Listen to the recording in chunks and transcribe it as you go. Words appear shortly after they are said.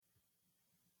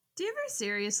Do you ever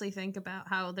seriously think about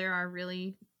how there are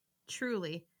really,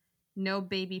 truly, no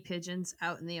baby pigeons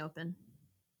out in the open?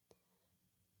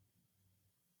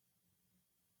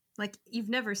 Like, you've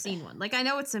never seen one. Like, I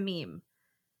know it's a meme,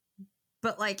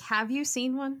 but like, have you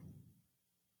seen one?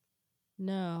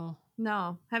 No.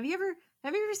 No. Have you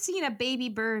ever seen a baby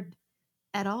bird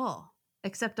at all,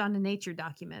 except on a nature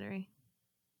documentary?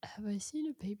 Have I seen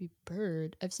a baby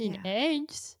bird? I've seen Yeah.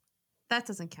 eggs. That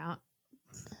doesn't count.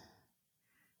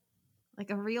 Like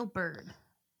a real bird.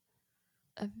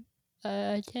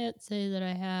 I can't say that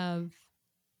I have.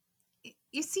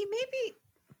 You see, maybe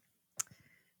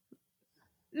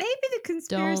the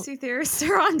conspiracy theorists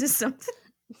are onto something.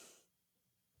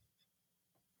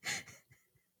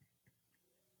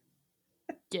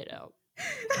 Get out.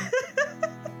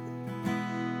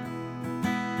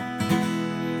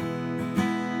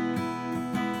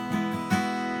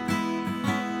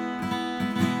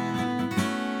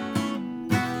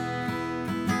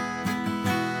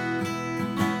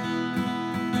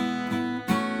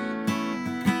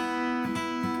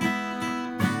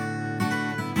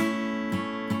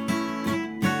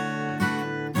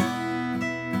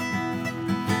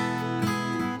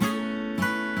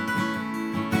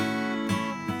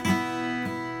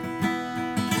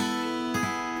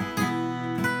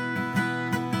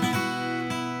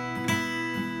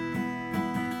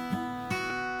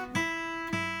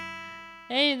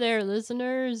 Hey there,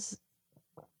 listeners.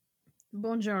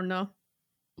 Buongiorno.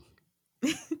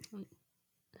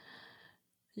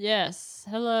 Yes,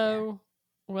 hello.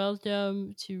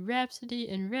 Welcome to Rhapsody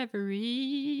and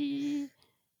Reverie,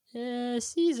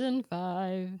 Season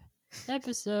 5,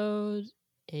 Episode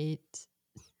 8.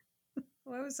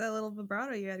 What was that little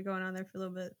vibrato you had going on there for a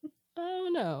little bit? I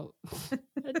don't know.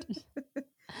 That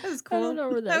was cool. I don't know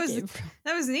where that came from.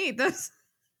 That was neat.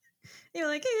 You're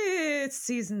like, it's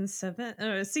season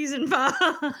 7, season 5.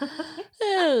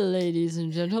 Ladies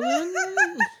and gentlemen.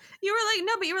 You were like,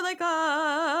 no, but you were like,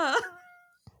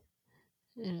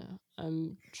 Yeah,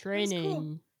 I'm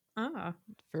training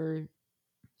for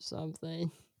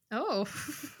something. Oh.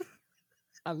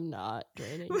 I'm not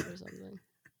training for something.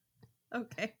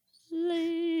 Okay.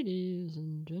 Ladies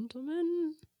and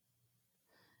gentlemen.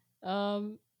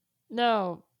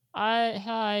 No.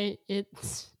 Hi,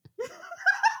 it's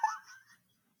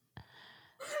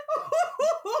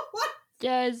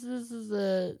guys, this is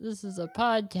a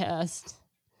podcast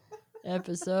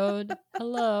episode.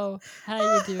 Hello. How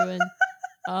you doing?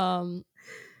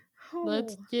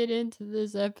 Let's get into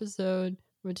this episode,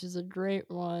 which is a great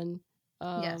one.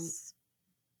 Yes.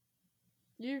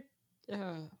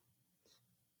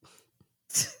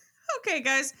 Okay,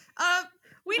 guys.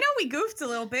 We know we goofed a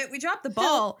little bit. We dropped the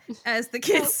ball, as the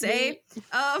kids say.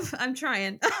 I'm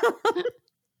trying.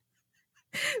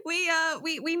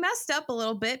 We messed up a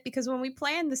little bit because when we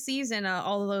planned the season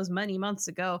all of those many months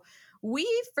ago, we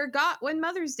forgot when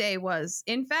Mother's Day was.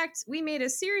 In fact, we made a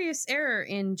serious error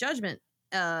in judgment,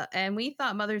 and we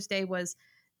thought Mother's Day was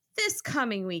this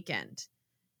coming weekend.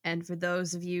 And for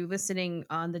those of you listening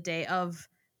on the day of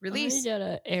release, we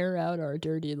gotta air out our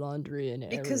dirty laundry and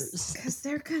errors because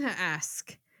they're gonna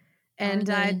ask,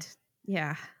 and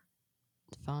yeah,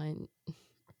 fine.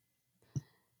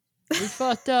 We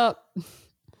fucked up.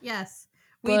 Yes,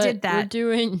 we did that.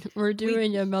 We're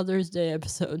doing a Mother's Day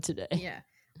episode today. Yeah,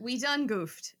 we done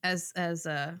goofed, as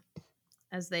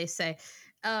they say.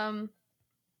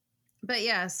 But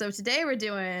yeah, so today we're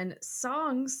doing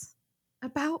songs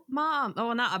about mom.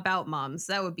 Oh, not about moms.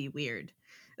 That would be weird.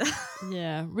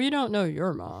 Yeah, we don't know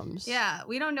your moms. Yeah,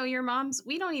 we don't know your moms.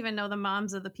 We don't even know the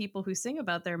moms of the people who sing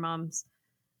about their moms.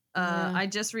 Yeah. I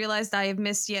just realized I have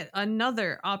missed yet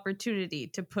another opportunity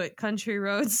to put Country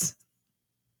Roads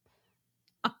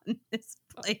on this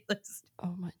playlist.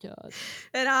 Oh my god.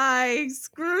 And I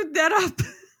screwed that up.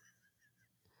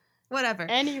 Whatever.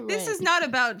 Anyway. This is not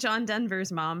about John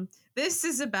Denver's mom. This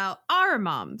is about our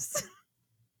moms.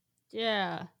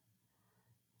 Yeah.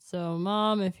 So,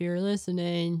 Mom, if you're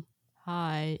listening,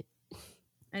 hi.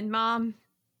 And Mom,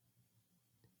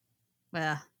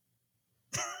 well,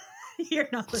 you're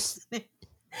not listening.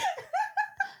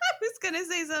 I was going to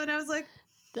say something. I was like,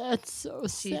 that's so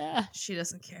sad. She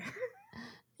doesn't care.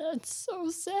 That's so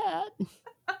sad.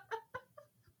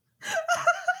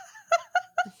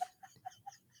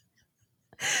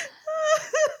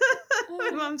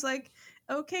 My mom's like,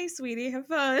 okay, sweetie, have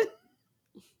fun.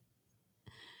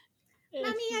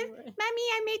 Mommy,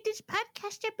 I made this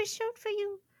podcast episode for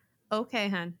you. Okay,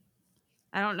 hon.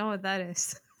 I don't know what that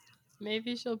is.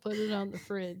 Maybe she'll put it on the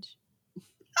fridge.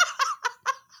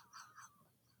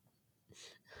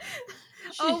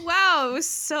 Oh, wow. It was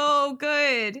so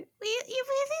good. You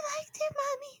really liked it,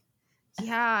 Mommy?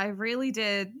 Yeah, I really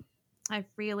did. I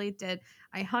really did.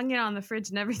 I hung it on the fridge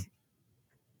and everything.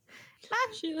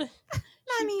 She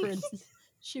Mommy.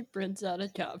 prints out a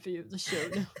copy of the show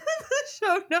notes. The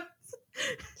show notes.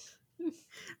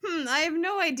 I have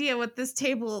no idea what this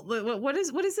table. What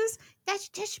is this? That's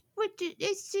just what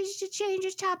it's just to change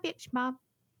the topics, Mom.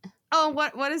 Oh,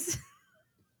 what is?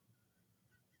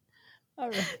 All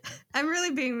right. I'm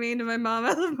really being mean to my mom.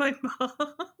 I love my mom.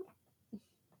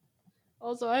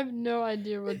 Also, I have no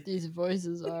idea what these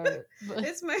voices are, but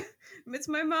It's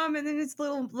my mom, and then it's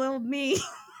little me.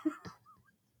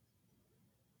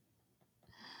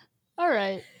 all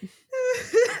right.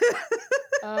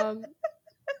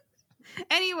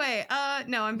 Anyway,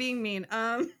 no, I'm being mean.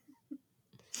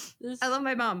 This I love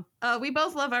my mom. We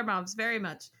both love our moms very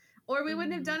much, or we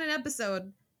wouldn't have Mhm. done an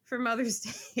episode for Mother's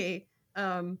Day.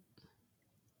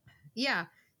 Yeah.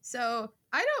 So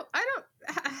I don't.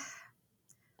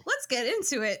 Let's get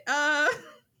into it.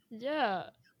 Yeah.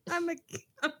 I'm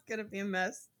gonna be a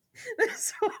mess.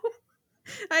 So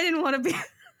I didn't want to be.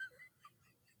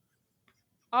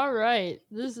 All right.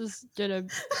 This is gonna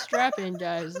strap in,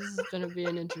 guys. This is gonna be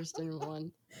an interesting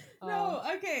one. No,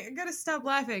 okay, I gotta stop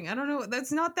laughing. I don't know.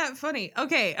 That's not that funny.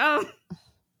 Okay,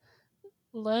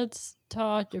 Let's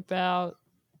talk about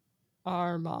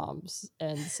our moms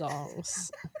and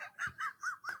songs.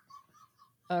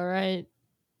 All right.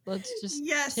 Let's just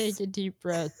yes. take a deep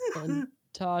breath and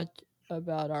talk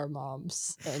about our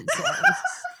moms and songs.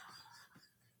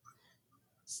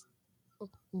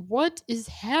 What is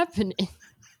happening?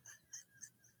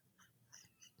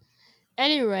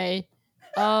 Anyway,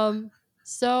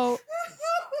 so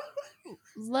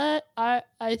I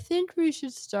think we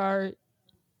should start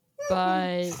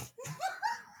by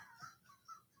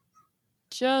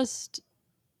just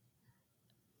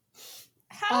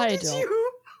How did don't. you?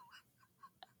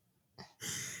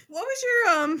 What was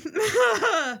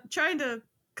your trying to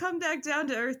come back down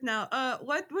to earth now?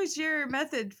 What was your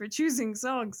method for choosing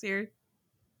songs here?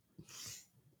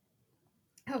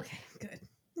 Okay, good.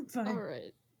 I'm fine. All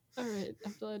right.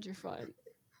 I'm glad you're fine.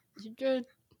 You good?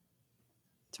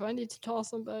 Do I need to call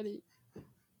somebody?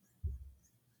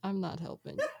 I'm not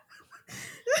helping.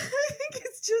 I think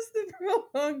it's just the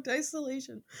prolonged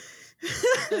isolation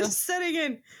setting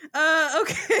in.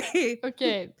 Okay.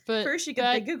 Okay, but First you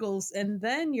get the giggles, and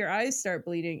then your eyes start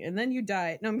bleeding, and then you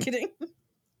die. No, I'm kidding.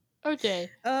 Okay.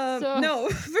 No,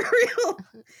 for real.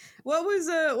 What was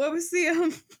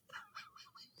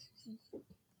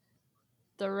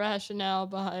the rationale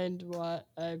behind what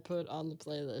I put on the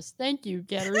playlist? Thank you,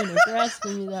 Katarina, for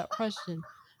asking me that question.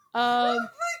 Oh my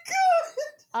god!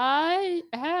 I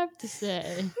have to say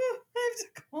I have to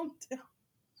calm down.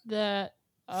 that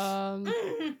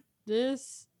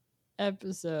this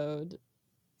episode,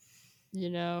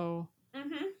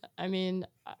 I mean,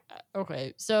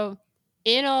 okay, so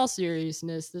in all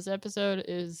seriousness, this episode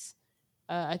is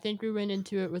I think we went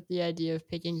into it with the idea of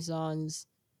picking songs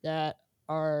that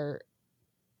are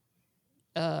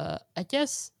I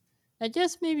guess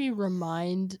maybe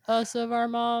remind us of our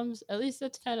moms. At least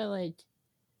that's kind of like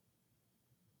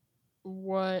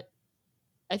what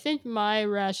I think my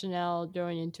rationale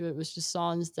going into it was just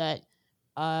songs that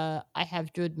I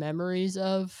have good memories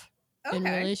of in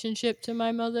relationship to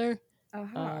my mother.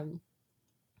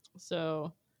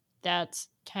 So that's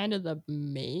kind of the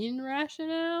main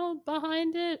rationale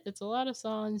behind it. It's a lot of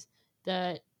songs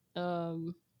that I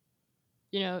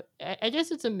guess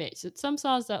it's a mix. It's some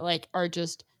songs that like are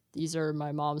just these are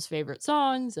my mom's favorite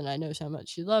songs and I know how much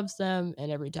she loves them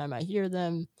and every time I hear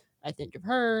them I think of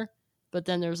her. But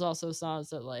then there's also songs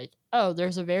that like, oh,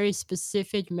 there's a very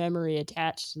specific memory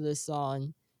attached to this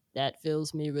song that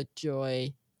fills me with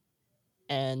joy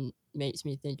and makes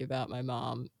me think about my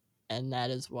mom, and that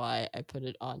is why I put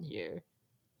it on here.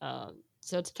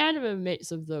 So it's kind of a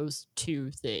mix of those two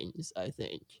things, I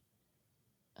think.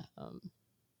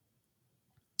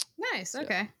 Nice.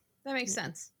 Okay, that makes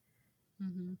sense.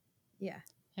 Mm-hmm. Yeah.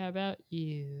 How about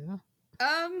you?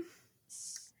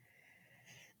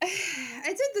 I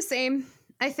did the same.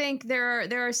 I think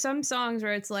there are some songs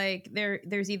where it's like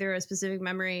there's either a specific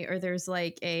memory or there's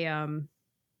like a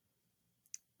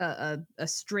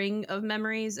string of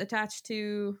memories attached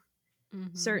to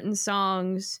certain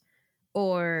songs,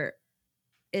 or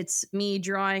it's me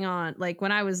drawing on, like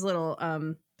when I was little,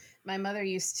 my mother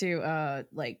used to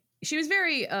like she was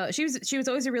very she was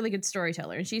always a really good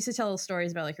storyteller, and she used to tell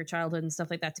stories about like her childhood and stuff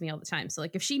like that to me all the time. So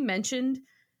like if she mentioned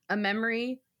a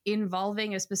memory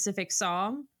involving a specific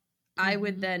song, I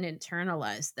would then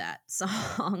internalize that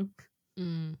song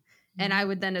and I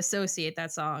would then associate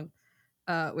that song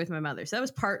with my mother. So that was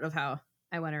part of how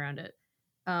I went around it.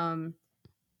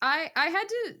 I had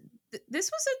to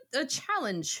this was a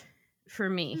challenge for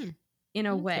me in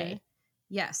a way. Okay.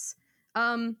 Yes.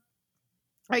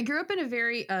 I grew up in a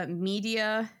very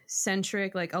media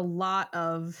centric, like a lot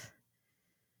of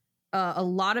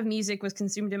music was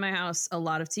consumed in my house, a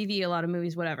lot of TV, a lot of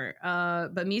movies, whatever.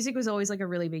 But music was always like a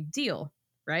really big deal,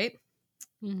 right?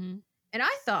 Mm-hmm. And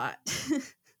I thought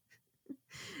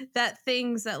that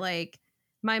things that like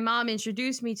my mom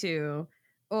introduced me to,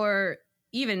 or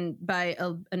even by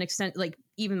an extent, like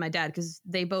even my dad, because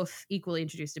they both equally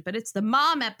introduced it, but it's the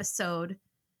mom episode,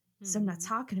 so I'm not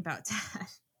talking about dad.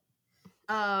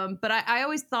 But I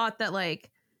always thought that like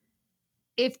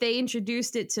if they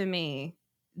introduced it to me,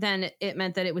 then it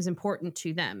meant that it was important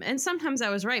to them. And sometimes I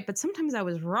was right, but sometimes I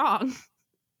was wrong.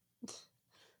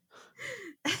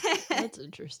 That's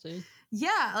interesting.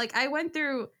 Yeah, like I went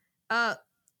through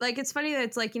like it's funny that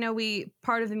it's like, you know, we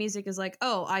part of the music is like,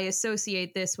 oh, I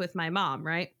associate this with my mom,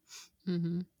 right?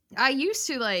 Mm-hmm. I used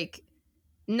to like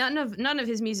none of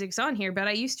his music's on here, but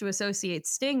I used to associate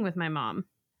Sting with my mom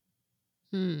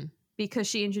because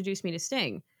she introduced me to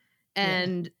Sting.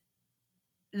 And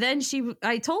then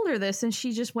I told her this and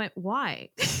she just went, why?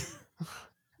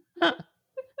 and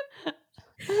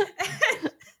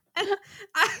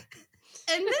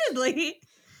admittedly,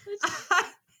 I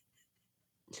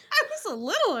was a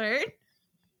little hurt.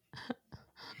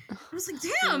 I was like,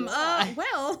 damn,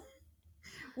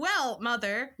 well,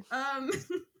 mother,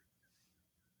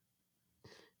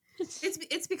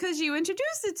 it's because you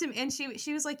introduced it to me. And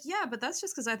she was like, yeah, but that's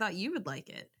just because I thought you would like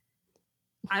it.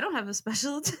 I don't have a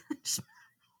special attention.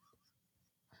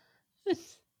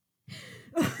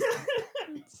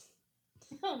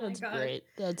 Oh my That's God. great.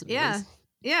 That's amazing.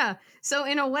 Yeah. So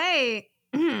in a way,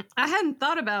 I hadn't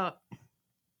thought about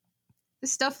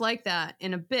stuff like that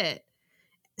in a bit.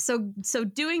 So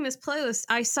doing this playlist,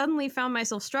 I suddenly found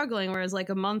myself struggling, whereas like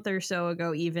a month or so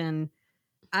ago even,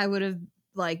 I would have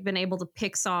like been able to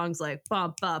pick songs like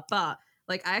ba ba ba.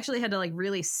 Like I actually had to like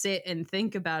really sit and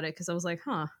think about it because I was like,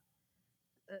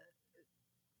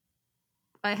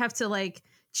 I have to like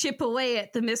chip away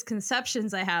at the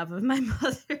misconceptions I have of my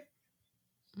mother.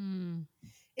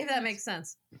 If that makes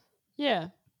sense. Yeah.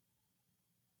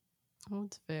 Oh,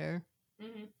 it's fair.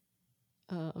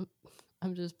 Mm-hmm.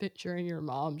 I'm just picturing your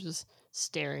mom just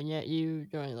staring at you,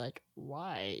 going like,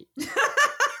 "Why?"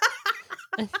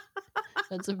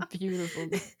 That's a beautiful.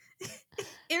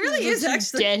 It really is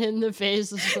actually dead in the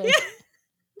face. It's like,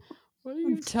 what are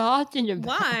you talking about?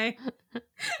 Why?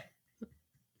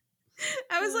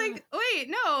 I was like, wait,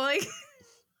 no, like.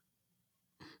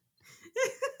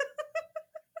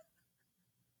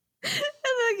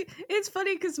 Like, it's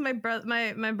funny because my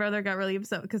brother got really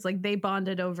upset because like they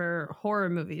bonded over horror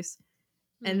movies,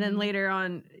 and then later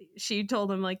on she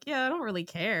told him like, yeah, I don't really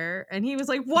care, and he was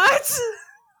like, what?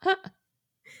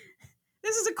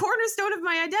 This is a cornerstone of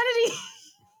my identity.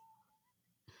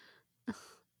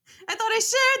 I thought I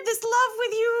shared this love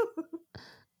with you.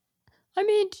 I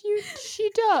mean, she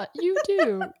does. You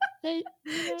do.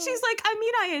 She's like, I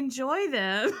mean, I enjoy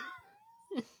them.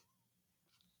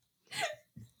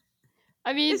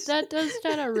 I mean, that does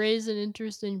kind of raise an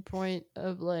interesting point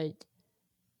of like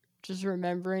just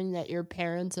remembering that your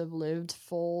parents have lived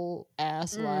full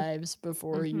ass lives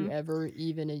before you ever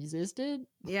even existed.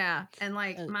 Yeah, and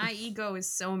like my ego is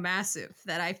so massive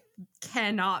that I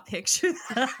cannot picture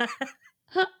that.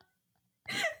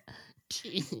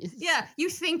 Jeez. Yeah, you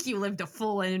think you lived a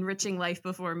full and enriching life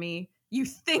before me. You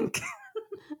think.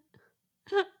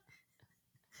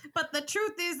 But the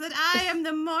truth is that I am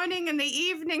the morning and the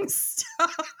evening star.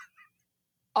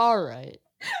 All right.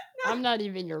 I'm not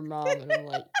even your mom, and I'm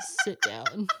like, sit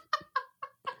down.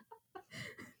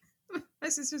 My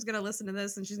sister's gonna listen to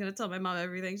this and she's gonna tell my mom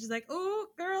everything. She's like, oh,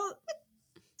 girl,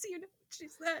 do you know what she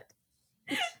said?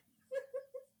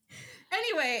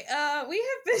 Anyway, we've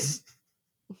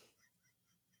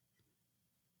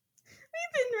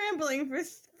been rambling for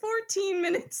 14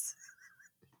 minutes.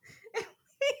 And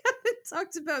we haven't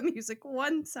talked about music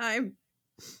one time.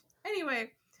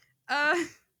 Anyway,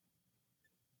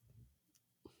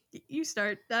 you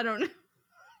start. I don't know.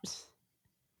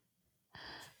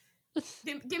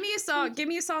 Give me a song. Give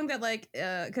me a song that like,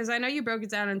 because I know you broke it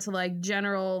down into like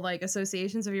general like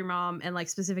associations of your mom and like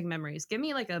specific memories. Give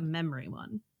me like a memory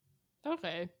one.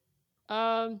 Okay.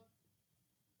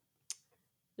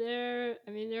 There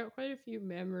are quite a few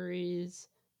memories.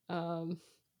 The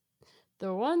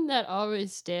one that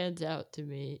always stands out to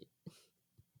me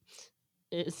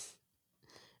is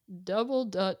Double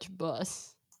Dutch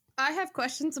Bus. I have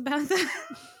questions about that.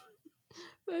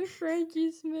 By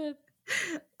Frankie Smith.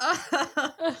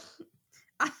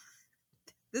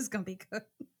 This is gonna be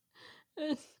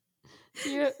good.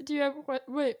 Do you have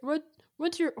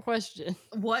what's your question?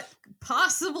 What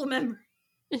possible memory?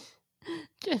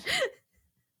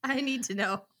 I need to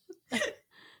know.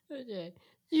 Okay.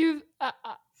 You've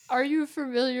are you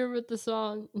familiar with the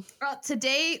song?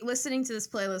 Today, listening to this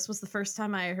playlist was the first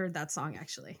time I heard that song,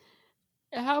 actually.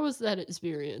 How was that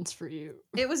experience for you?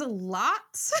 It was a lot.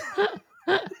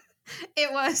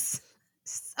 It was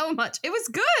so much. It was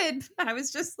good. I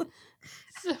was just.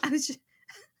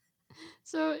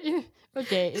 So,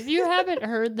 okay, if you haven't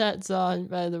heard that song,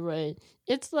 by the way,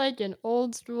 it's like an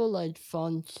old school, like,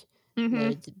 funk,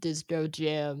 like, disco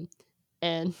jam.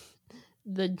 And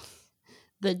the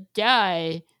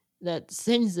guy that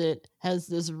sings it has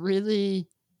this really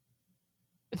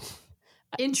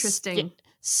interesting,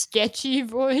 sketchy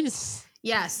voice.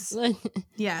 Yes. Like,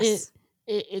 yes.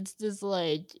 It's just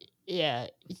like, yeah,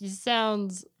 he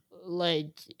sounds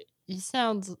like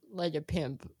a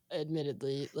pimp,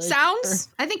 admittedly. Like, Sounds?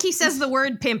 I think he says the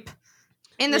word pimp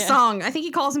in the song. I think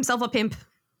he calls himself a pimp.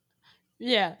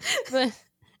 Yeah. But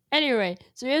anyway,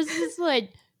 so he has this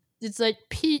like, it's like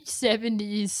peak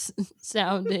 70s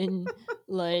sounding,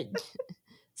 like,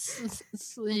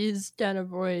 sleaze kind of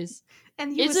voice.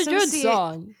 And it's a good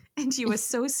song. And you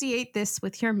associate this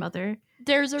with your mother.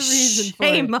 There's a reason for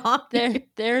it. Mom.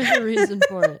 There's a reason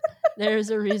for it. There's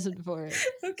a reason for it.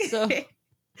 Okay. So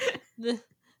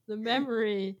the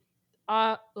memory,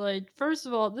 like, first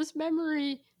of all, this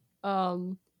memory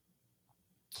comes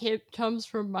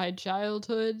from my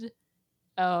childhood.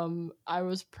 I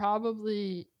was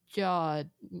probably, God,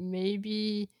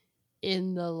 maybe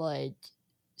in the like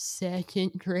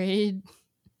 2nd grade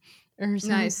or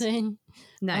something.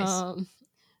 Nice.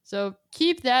 So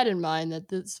keep that in mind, that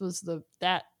this was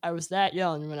that I was that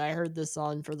young when I heard this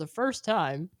song for the first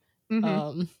time.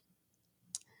 And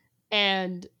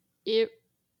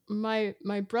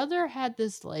my brother had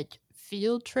this like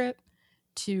field trip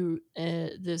to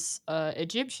this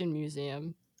Egyptian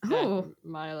museum at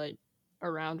my like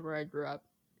around where I grew up.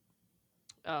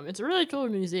 It's a really cool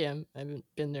museum. I haven't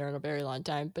been there in a very long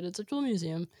time, but it's a cool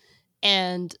museum.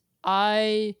 And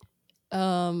I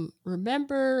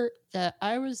remember that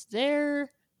I was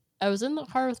there. I was in the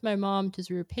car with my mom because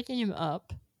we were picking him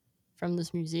up from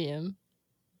this museum.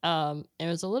 It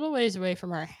was a little ways away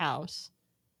from our house.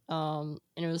 And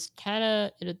it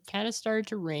had kind of started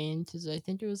to rain because I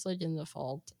think it was like in the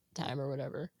fall time or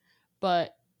whatever.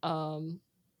 But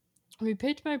we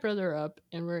picked my brother up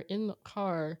and we're in the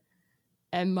car,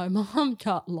 and my mom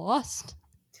got lost.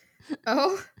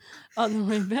 Oh, on the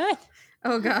way back.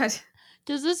 Oh God.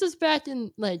 Because this is back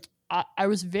in like I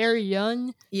was very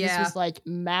young. Yeah. This was like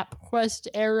MapQuest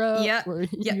era, where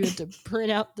you had to print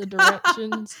out the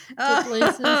directions to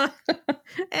places.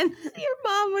 And your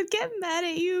mom would get mad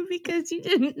at you because you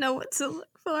didn't know what to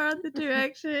look for on the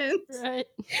directions. Right.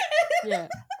 Yeah.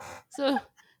 So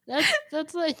that's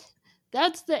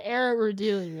the era we're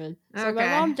dealing with. So my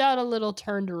mom got a little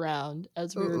turned around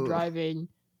as we were driving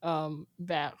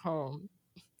back home.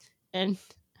 And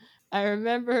I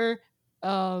remember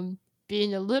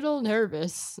being a little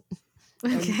nervous.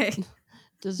 Okay.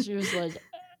 Because she was like,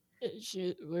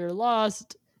 we were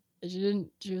lost. She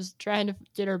was trying to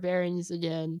get her bearings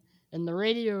again, and the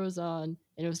radio was on,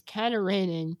 and it was kind of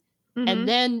raining, and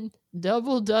then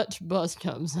Double Dutch Bus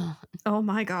comes on. Oh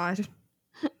my God.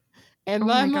 And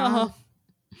my mom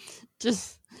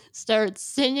just starts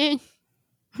singing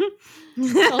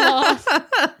along.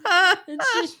 And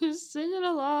she's just singing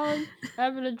along,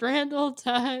 having a grand old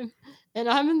time. And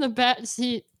I'm in the back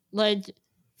seat, like,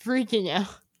 freaking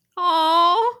out.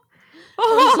 Oh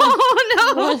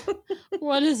no!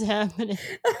 What is happening?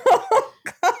 Oh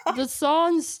God! The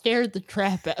song scared the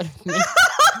crap out of me.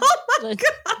 Oh God!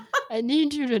 I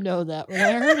need you to know that when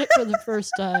I heard it for the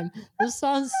first time, the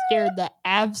song scared the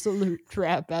absolute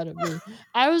crap out of me.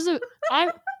 I was a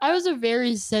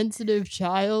very sensitive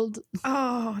child.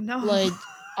 Oh no!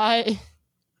 I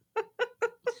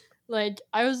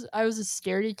was a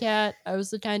scaredy cat. I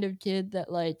was the kind of kid that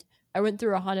like I went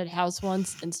through a haunted house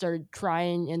once and started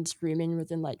crying and screaming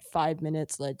within like 5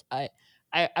 minutes. Like I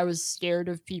was scared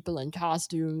of people in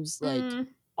costumes. Like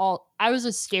I was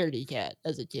a scaredy cat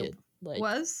as a kid. Like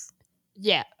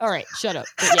yeah. All right, shut up.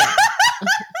 But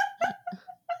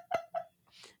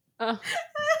yeah.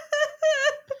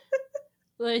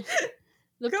 Like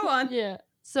go on. Yeah.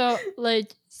 So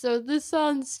this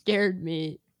song scared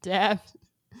me to have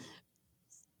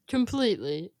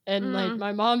completely, and like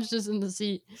my mom's just in the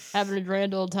seat having a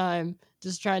grand old time,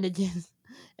 just trying to get.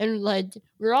 And like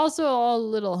we're also all a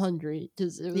little hungry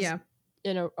because it was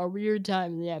in a weird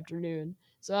time in the afternoon,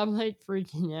 so I'm like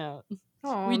freaking out.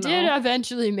 We did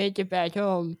eventually make it back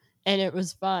home, and it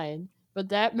was fine, but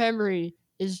that memory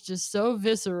is just so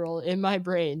visceral in my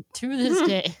brain to this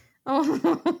day.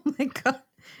 Oh my god.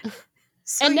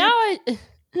 So And your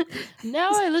now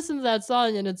I listen to that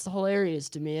song and it's hilarious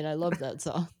to me and I love that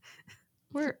song.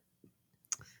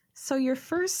 so your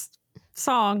first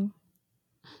song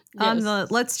on Yes. the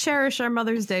Let's Cherish Our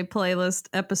Mother's Day playlist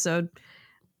episode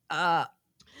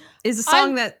is a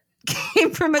song that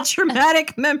came from a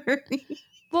traumatic memory.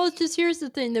 Well, just here's the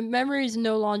thing: the memory is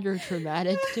no longer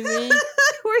traumatic to me.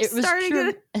 We're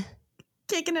starting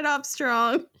kicking it off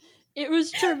strong. It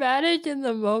was traumatic in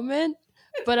the moment,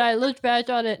 but I look back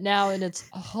on it now and it's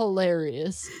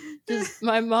hilarious. Because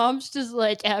my mom's just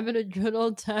like having a good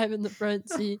old time in the front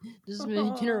seat, just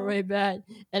making her way back.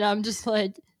 And I'm just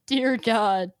like, dear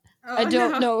God, I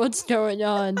don't know what's going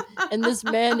on. And this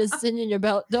man is singing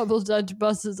about double Dutch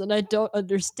buses and I don't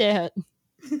understand.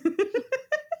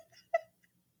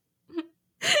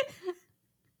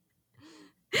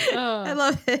 I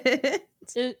love it.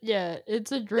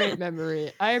 It's a great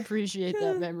memory. I appreciate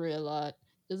that memory a lot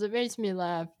because it makes me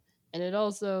laugh, and it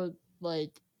also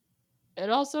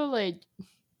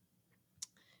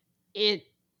it.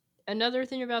 Another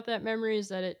thing about that memory is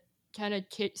that it kind of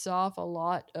kicks off a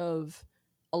lot of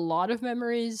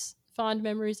memories, fond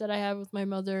memories that I have with my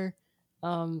mother,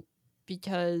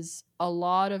 because a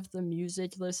lot of the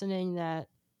music listening that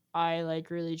I like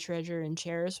really treasure and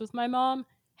cherish with my mom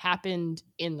happened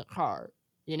in the car.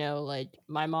 You know, like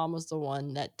my mom was the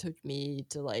one that took me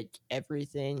to like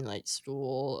everything, like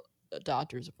school,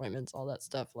 doctor's appointments, all that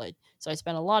stuff. Like, so I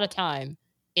spent a lot of time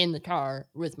in the car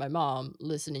with my mom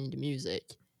listening to music.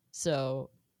 So,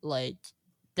 like,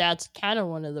 that's kind of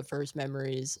one of the first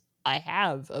memories I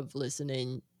have of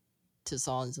listening to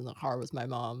songs in the car with my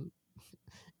mom.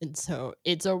 And so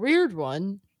it's a weird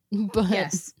one, but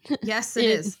yes, it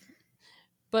is.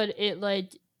 But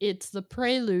it's the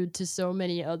prelude to so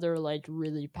many other like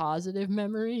really positive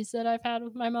memories that I've had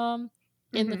with my mom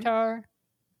in the car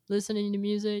listening to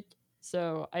music.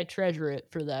 So I treasure it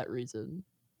for that reason.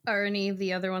 Are any of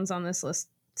the other ones on this list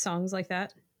songs like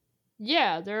that?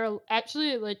 Yeah, there are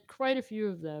actually like quite a few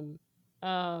of them.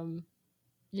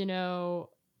 You know,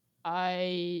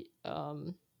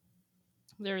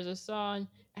 there's a song.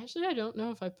 Actually, I don't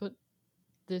know if I put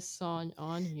this song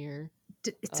on here.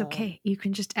 It's okay. You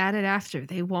can just add it after.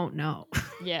 They won't know.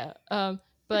 Yeah.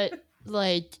 But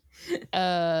like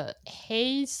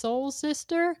Hey Soul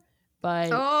Sister by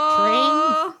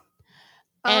Train.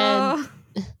 And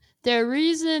the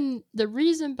reason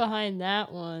behind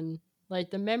that one, like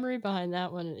the memory behind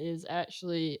that one is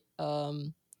actually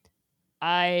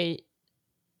I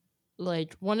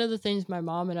like one of the things my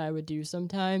mom and I would do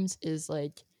sometimes is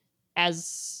like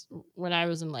as when I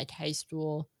was in like high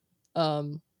school,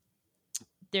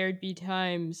 there'd be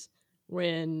times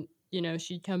when, you know,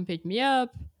 she'd come pick me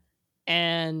up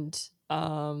and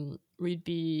we'd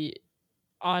be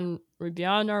on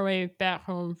our way back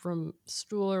home from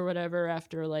school or whatever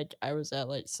after like I was at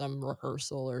like some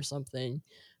rehearsal or something.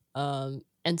 And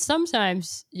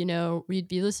sometimes, you know, we'd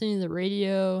be listening to the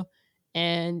radio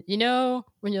and you know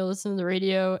when you listen to the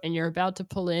radio and you're about to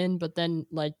pull in but then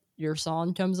like your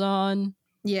song comes on.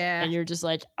 Yeah. And you're just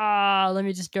like, let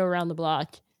me just go around the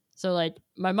block. So like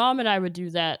my mom and I would do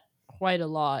that quite a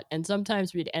lot and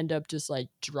sometimes we'd end up just like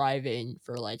driving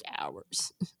for like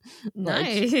hours.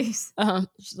 Nice.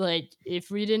 Like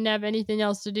if we didn't have anything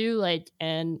else to do like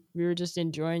and we were just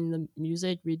enjoying the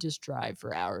music, we'd just drive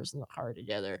for hours in the car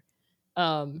together.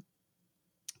 And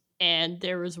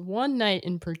there was one night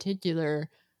in particular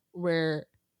where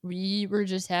we were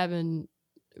just having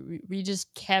we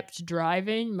just kept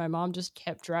driving. My mom just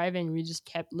kept driving. We just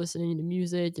kept listening to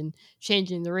music and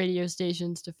changing the radio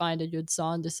stations to find a good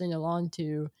song to sing along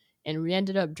to. And we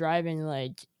ended up driving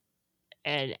like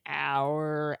an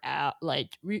hour out.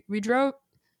 Like we drove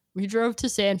to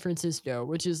San Francisco,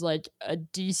 which is like a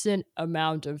decent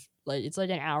amount of like it's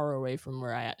like an hour away from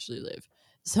where I actually live.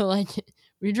 So like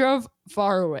we drove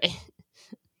far away.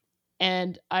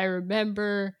 And I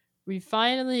remember we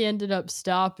finally ended up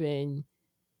stopping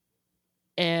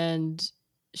and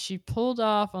she pulled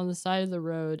off on the side of the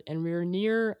road and we were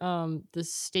near the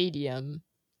stadium,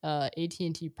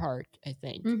 AT&T Park, I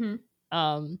think.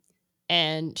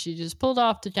 And she just pulled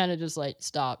off to kind of just like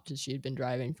stop because she had been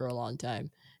driving for a long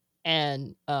time.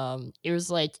 And it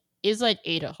was like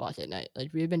 8 o'clock at night.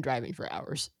 Like we had been driving for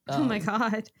hours. Oh my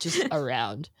god. Just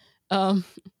around. And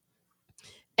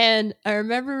I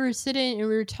remember we were sitting and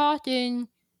we were talking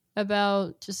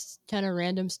about just kind of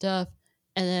random stuff.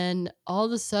 And then all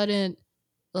of a sudden,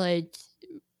 like,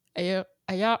 I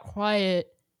got quiet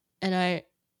and I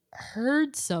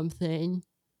heard something.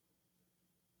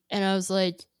 And I was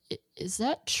like, is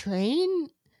that train?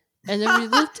 And then we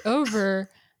looked over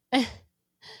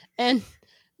and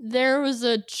there was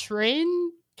a train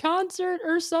concert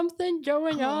or something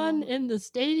going on Oh. in the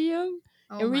stadium.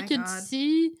 Oh And my god.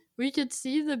 we could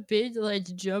see the big like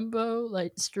jumbo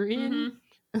like screen.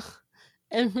 Mm-hmm.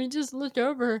 And we just look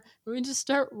over and we just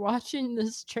start watching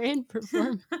this train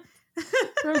perform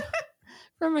from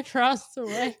from across the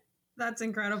way. That's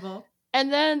incredible.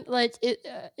 And then like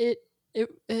it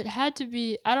had to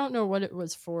be, I don't know what it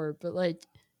was for, but like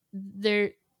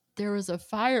there was a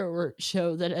fireworks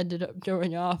show that ended up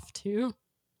going off too.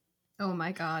 Oh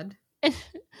my god. And,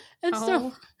 and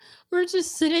so Oh. we're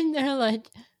just sitting there like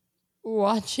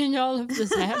watching all of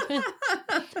this happen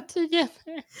together.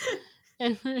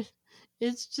 And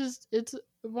it's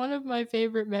one of my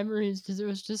favorite memories because it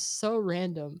was just so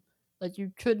random. Like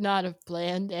you could not have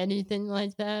planned anything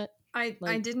like that. I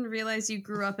Like didn't realize you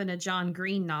grew up in a John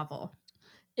Green novel.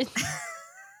 it,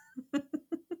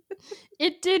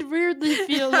 it did weirdly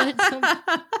feel like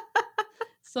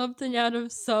something out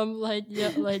of some like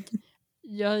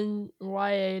young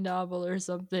YA novel or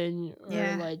something, or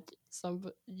Yeah. like some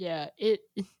it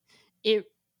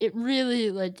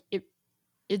really like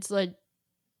it's like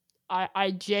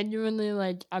I genuinely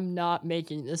like I'm not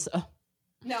making this up.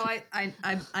 No, I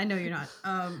know you're not.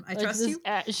 I Like, trust this you.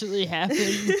 actually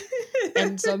happened.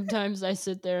 And sometimes I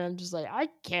sit there and I'm just like, I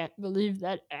can't believe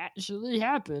that actually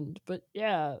happened. But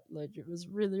yeah, like it was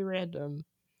really random.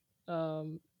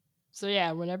 So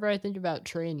yeah, whenever I think about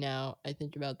train now, I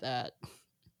think about that.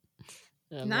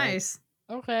 And I'm Nice.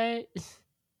 like, okay.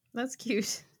 That's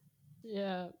cute.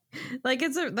 Yeah. Like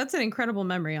that's an incredible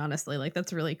memory, honestly. Like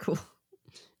that's really cool.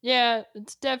 Yeah,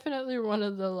 it's definitely one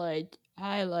of the like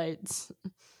highlights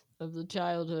of the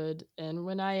childhood. And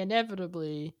when I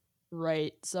inevitably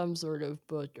write some sort of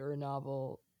book or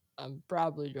novel, I'm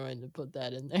probably going to put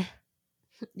that in there.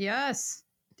 Yes.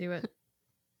 Do it.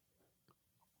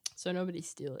 So nobody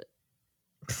steal it.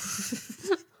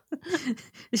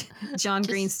 John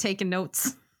Green's taking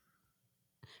notes.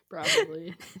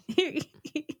 Probably.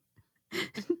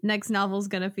 Next novel's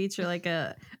gonna feature like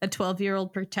a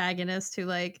 12-year-old protagonist who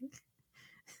like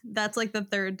that's like the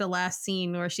third to last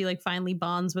scene where she like finally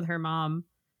bonds with her mom.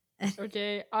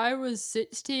 Okay, I was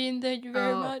 16, thank you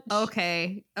very much.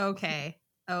 Okay.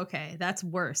 That's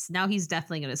worse. Now he's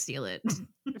definitely gonna steal it.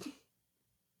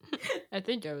 I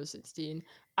think I was 16.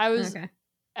 I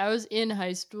was in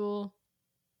high school.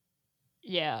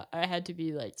 Yeah, I had to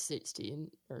be like 16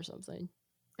 or something.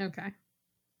 Okay.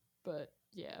 But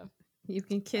yeah. You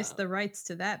can kiss the rights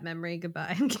to that memory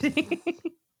goodbye. I'm kidding.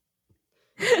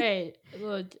 Hey,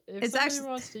 look, if It's somebody actually-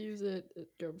 wants to use it,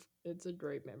 it's a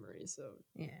great memory. So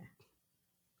Yeah.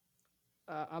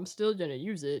 I'm still gonna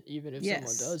use it, even if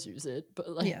Yes. someone does use it. But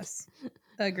like, Yes.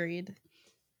 Agreed.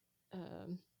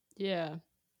 Yeah.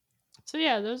 So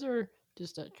yeah, those are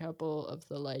just a couple of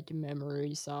the like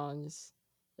memory songs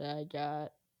that I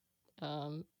got.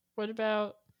 How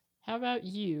about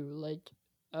you? Like,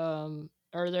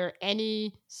 are there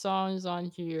any songs on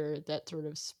here that sort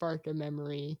of spark a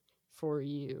memory for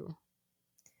you?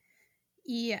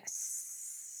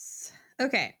 Yes.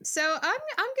 Okay. So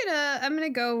I'm gonna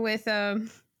go with so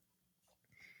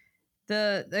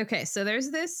there's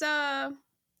this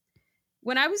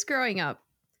when I was growing up,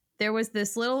 there was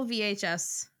this little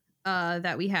VHS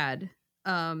that we had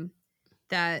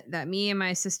that me and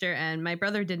my sister and my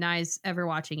brother denies ever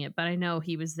watching it, but I know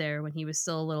he was there when he was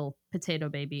still a little potato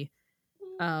baby.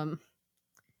 And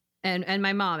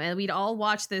my mom, and we'd all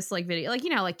watch this like video, like, you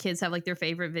know, like kids have like their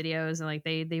favorite videos and like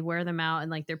they wear them out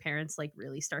and like their parents like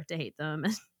really start to hate them.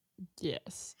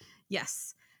 Yes.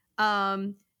 Yes.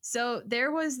 So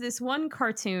there was this one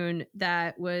cartoon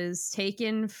that was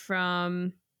taken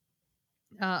from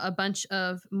a bunch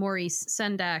of Maurice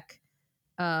Sendak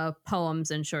poems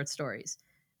and short stories.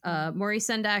 Maurice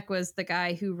Sendak was the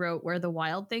guy who wrote Where the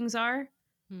Wild Things Are.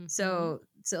 Mm-hmm. So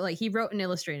like he wrote and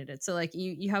illustrated it. So like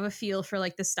you have a feel for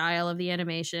like the style of the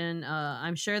animation.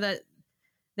 I'm sure that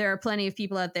there are plenty of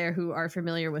people out there who are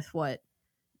familiar with what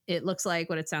it looks like,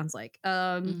 what it sounds like.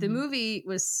 The movie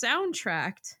was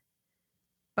soundtracked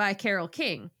by Carole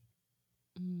King,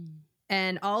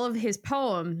 and all of his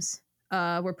poems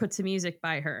were put to music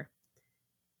by her.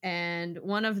 And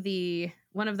one of the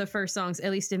first songs,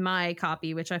 at least in my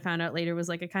copy, which I found out later was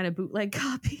like a kind of bootleg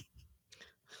copy.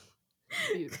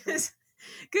 Because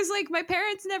like my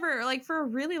parents never, like, for a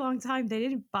really long time, they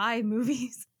didn't buy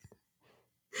movies.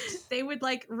 They would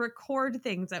like record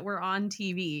things that were on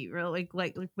TV, or like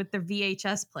with the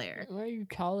VHS player. Why are you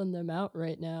calling them out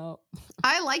right now?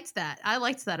 I liked that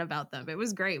about them. It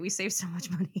was great. We saved so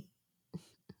much money.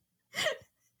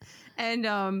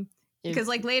 And Because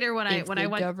like later when I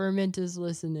went, government is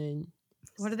listening,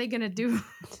 what are they gonna do?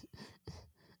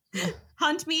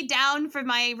 Hunt me down for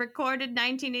my recorded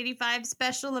 1985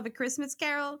 special of A Christmas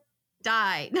Carol?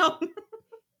 Die. No.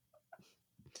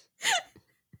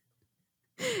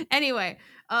 Anyway,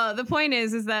 the point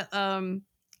is that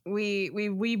we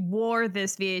wore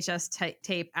this VHS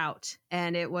tape out,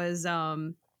 and it was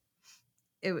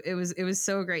it was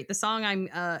so great. The song I'm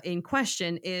in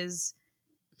question is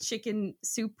Chicken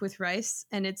Soup with Rice,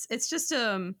 and it's just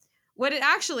what it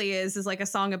actually is like a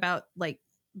song about like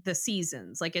the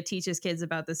seasons. Like it teaches kids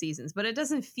about the seasons, but it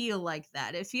doesn't feel like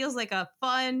that. It feels like a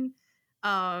fun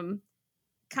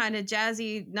kind of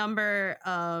jazzy number,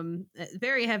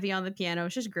 very heavy on the piano.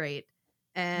 It's just great.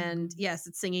 And yes,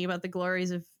 it's singing about the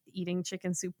glories of eating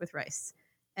chicken soup with rice.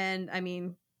 And I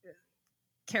mean,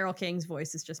 Carole King's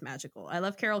voice is just magical. I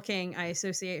love Carole King. I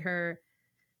associate her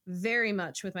very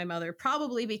much with my mother,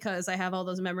 probably because I have all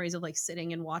those memories of like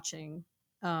sitting and watching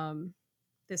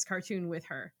this cartoon with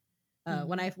her.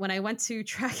 When I went to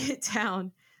track it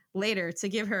down later to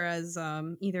give her as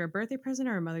either a birthday present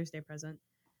or a Mother's Day present,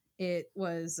 it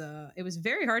was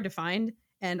very hard to find,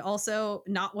 and also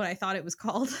not what I thought it was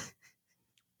called.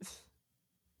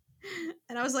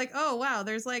 And I was like, oh wow,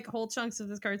 there's like whole chunks of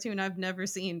this cartoon I've never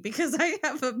seen because I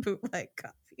have a bootleg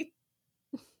copy.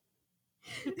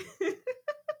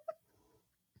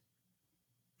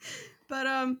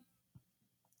 But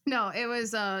no, it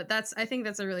was I think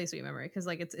that's a really sweet memory because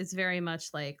like it's very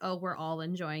much like, oh, we're all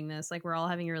enjoying this, like we're all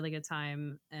having a really good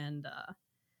time. And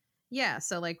yeah,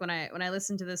 so like when I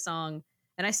listen to this song,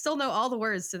 and I still know all the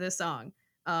words to this song,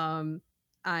 I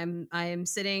am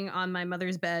sitting on my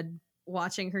mother's bed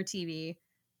watching her TV,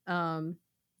 and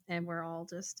we're all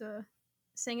just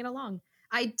singing along.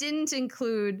 I didn't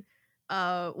include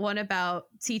one about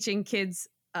teaching kids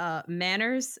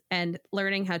manners and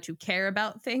learning how to care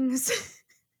about things.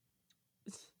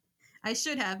 I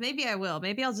should have. Maybe I will.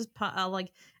 Maybe I'll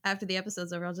like after the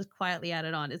episode's over, I'll just quietly add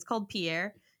it on. It's called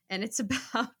Pierre, and it's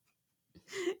about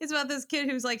this kid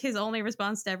who's like his only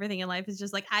response to everything in life is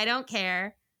just like, I don't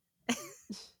care.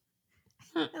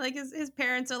 Like his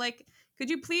parents are like, could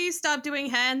you please stop doing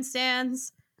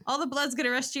handstands? All the blood's gonna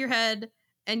rush to your head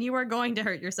and you are going to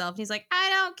hurt yourself. And he's like, I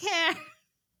don't care.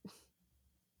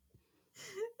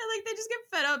 And like they just get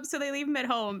fed up, so they leave him at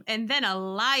home, and then a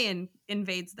lion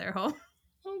invades their home.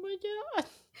 Oh my god.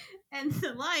 And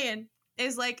the lion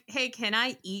is like, hey, can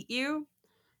I eat you?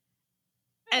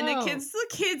 And the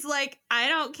kid's like, I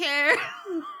don't care.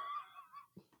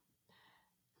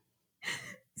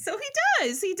 So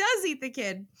he does eat the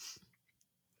kid.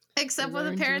 Except when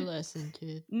the parents, lesson,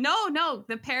 kid. No,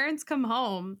 the parents come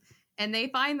home and they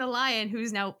find the lion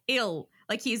who's now ill.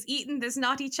 Like he's eaten this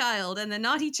naughty child, and the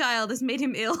naughty child has made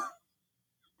him ill.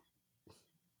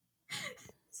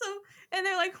 And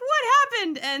they're like, what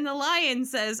happened? And the lion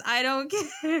says, I don't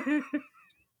care.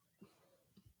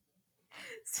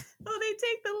 So they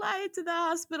take the lion to the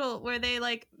hospital where they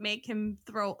like make him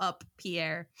throw up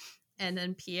Pierre. And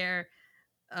then Pierre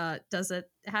does a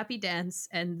happy dance.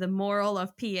 And the moral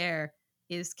of Pierre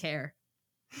is care.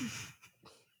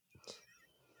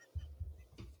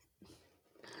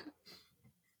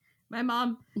 My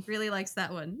mom really likes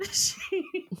that one.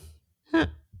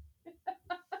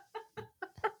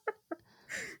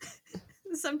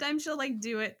 Sometimes she'll like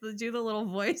do the little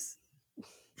voice.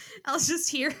 I'll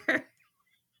just hear her.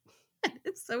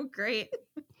 It's so great.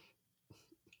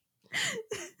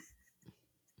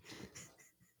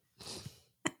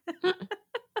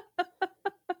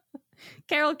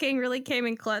 Carole King really came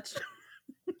in clutch.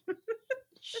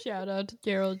 Shout out to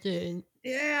Carole King.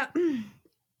 Yeah.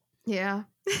 Yeah.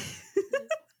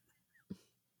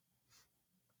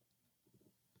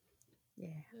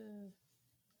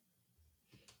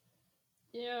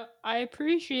 Yeah, I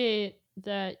appreciate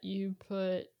that you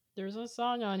put. There's a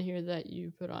song on here that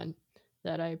you put on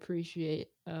that I appreciate,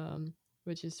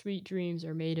 which is "Sweet Dreams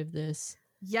Are Made of This"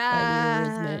 by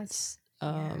the Eurythmics.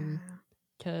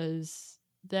 Because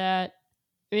that,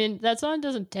 I mean, that song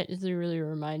doesn't technically really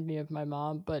remind me of my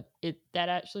mom, but that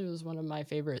actually was one of my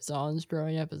favorite songs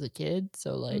growing up as a kid.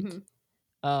 So like,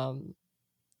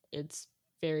 it's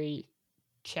very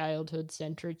childhood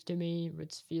centric to me,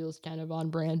 which feels kind of on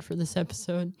brand for this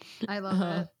episode. I love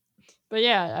it. But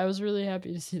yeah, I was really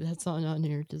happy to see that song on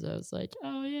here because I was like,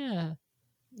 oh yeah,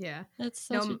 that's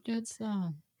such a good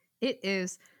song. It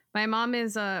is. My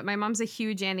mom's a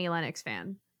huge Annie Lennox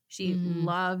fan. She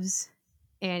loves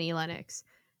Annie Lennox.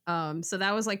 So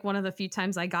that was like one of the few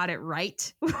times I got it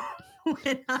right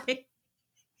when I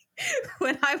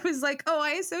was like, oh,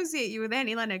 I associate you with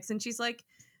Annie Lennox, and she's like,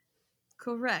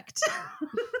 correct.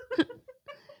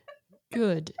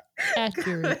 Good.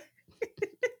 Accurate.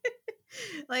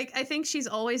 Like, I think she's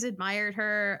always admired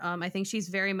her. I think she's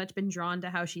very much been drawn to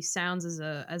how she sounds as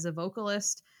a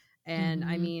vocalist, and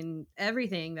I Mm-hmm. mean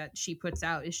everything that she puts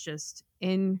out is just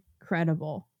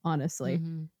incredible, honestly.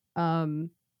 Mm-hmm. Um,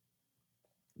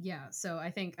 yeah, so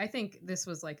I think this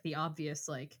was like the obvious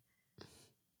like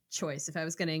choice if I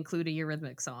was going to include a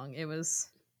Eurythmic song. It was,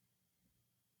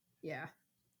 yeah,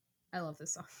 I love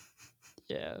this song.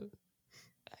 Yeah.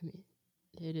 I mean,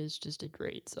 it is just a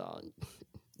great song.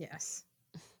 Yes,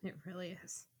 it really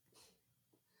is.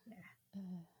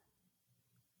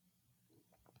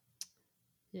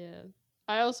 Yeah.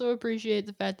 I also appreciate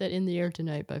the fact that In the Air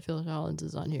Tonight by Phil Collins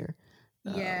is on here.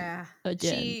 Yeah,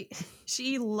 Again.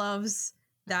 she loves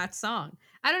that song.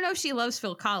 I don't know if she loves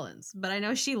Phil Collins, but I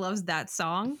know she loves that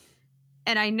song,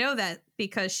 and I know that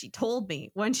because she told me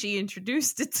when she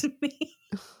introduced it to me.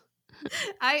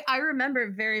 I remember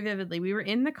it very vividly. We were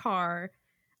in the car.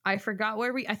 I forgot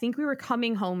where I think we were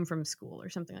coming home from school or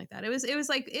something like that. It was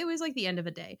like the end of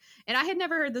a day. And I had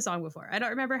never heard the song before. I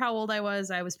don't remember how old I was.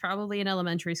 I was probably in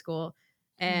elementary school.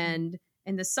 And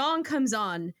the song comes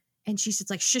on and she's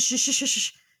just like shush shush shush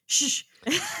shush shush.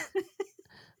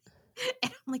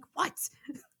 And I'm like, "What?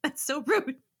 That's so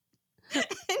rude."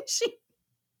 And she,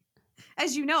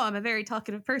 as you know, I'm a very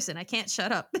talkative person. I can't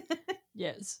shut up.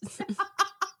 Yes.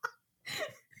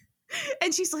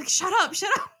 And she's like, "Shut up,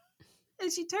 shut up."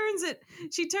 And she turns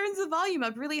the volume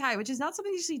up really high, which is not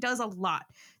something she does a lot.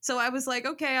 So I was like,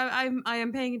 okay, I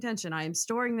am paying attention. I am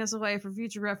storing this away for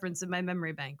future reference in my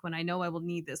memory bank when I know I will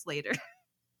need this later.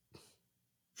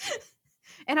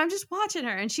 And I'm just watching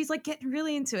her, and she's like getting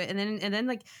really into it. And then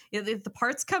like the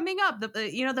part's coming up,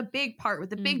 the big part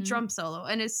with the big drum solo.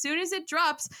 And as soon as it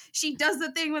drops, she does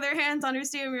the thing with her hands on her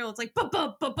steering wheel. It's like bump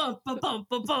bump bump bump bump bump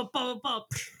bump bump bump bump.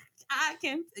 I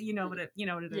can, you know what it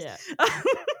is. Yeah.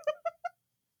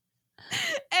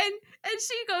 And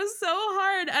she goes so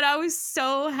hard, and I was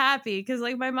so happy because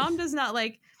like my mom does not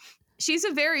like, she's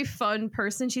a very fun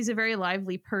person, she's a very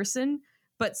lively person,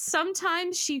 but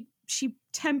sometimes she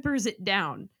tempers it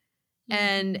down.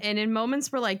 And in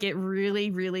moments where like it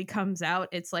really really comes out,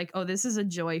 it's like, oh, this is a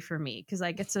joy for me because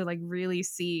I get to like really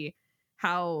see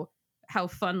how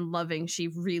fun loving she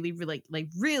really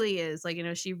really is. Like,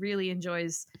 she really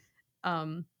enjoys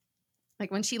like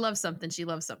when she loves something,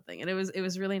 and it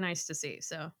was really nice to see.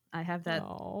 So I have that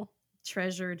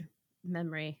treasured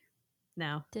memory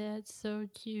now. That's so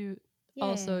cute. Yeah.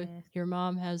 Also, your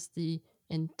mom has the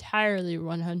entirely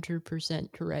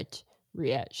 100% correct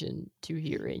reaction to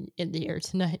hearing In the Air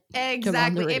Tonight.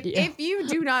 Exactly. If you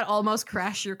do not almost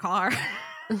crash your car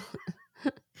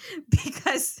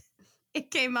because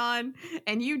it came on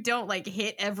and you don't like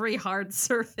hit every hard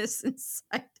surface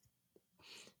inside.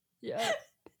 Yeah.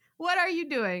 What are you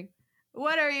doing?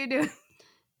 What are you doing?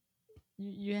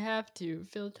 You have to.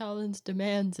 Phil Collins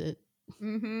demands it.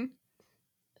 Mm-hmm.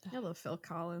 I love Phil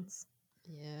Collins.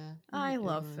 Yeah. I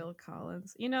love Phil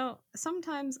Collins.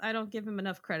 Sometimes I don't give him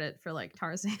enough credit for like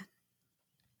Tarzan.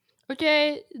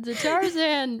 Okay, the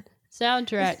Tarzan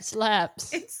soundtrack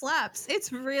slaps. It slaps.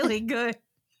 It's really good.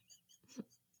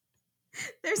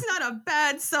 There's not a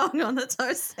bad song on the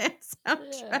Tarzan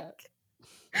soundtrack.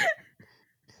 Yeah.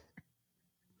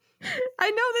 I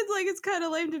know that like it's kind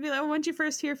of lame to be like, once you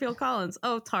first hear Phil Collins,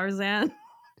 oh, Tarzan.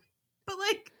 But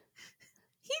like,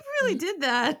 he really did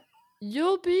that.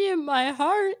 You'll be in my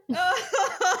heart.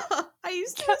 I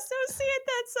used to associate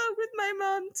that song with my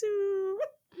mom too.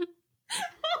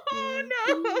 Oh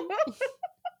no.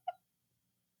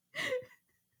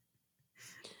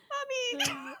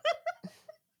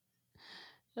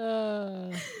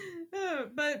 Mommy.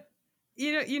 But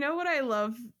you know what I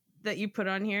love that you put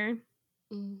on here?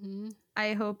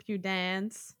 I hope you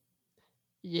dance.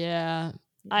 Yeah,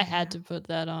 I had to put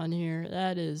that on here.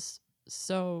 That is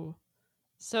so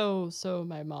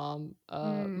my mom.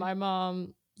 My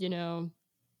mom,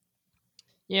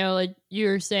 like you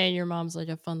were saying, your mom's like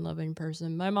a fun-loving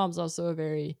person. My mom's also a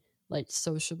very like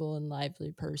sociable and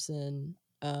lively person.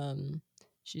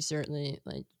 She certainly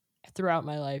like throughout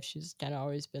my life, she's kind of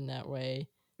always been that way.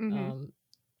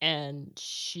 And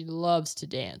she loves to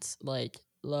dance, like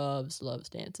loves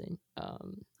dancing.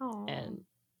 And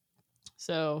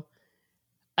so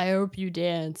I Hope You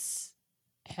Dance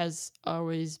has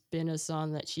always been a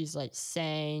song that she's like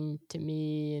sang to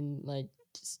me, and like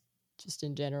just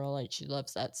in general, like she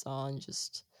loves that song.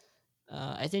 Just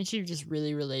I think she just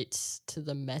really relates to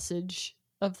the message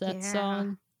of that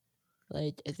song.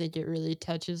 Like I think it really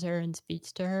touches her and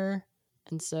speaks to her.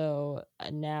 And so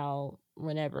now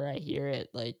whenever I hear it,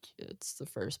 like it's the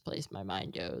first place my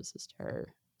mind goes is to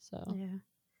her. So yeah.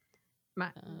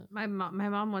 My my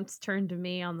mom once turned to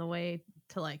me on the way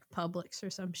to like Publix or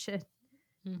some shit.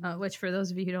 Which for those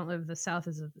of you who don't live in the South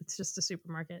it's just a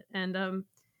supermarket. And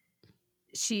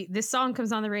this song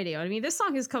comes on the radio. I mean, this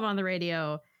song has come on the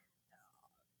radio,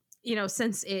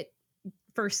 since it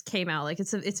first came out. Like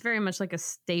it's very much like a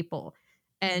staple.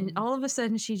 And all of a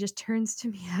sudden she just turns to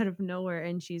me out of nowhere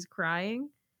and she's crying.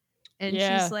 And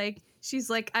she's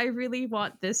like, I really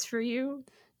want this for you.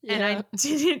 Yeah. And I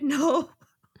didn't know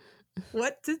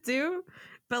what to do.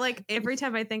 But like every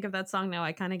time I think of that song now,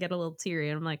 I kind of get a little teary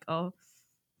and I'm like, oh,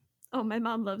 my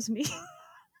mom loves me.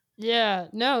 Yeah,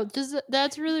 no, because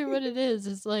that's really what it is.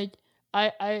 It's like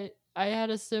I had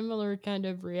a similar kind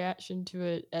of reaction to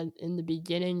it in the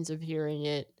beginnings of hearing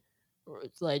it.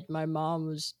 It's like my mom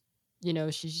was,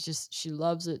 she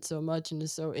loves it so much and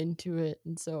is so into it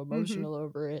and so emotional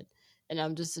over it, and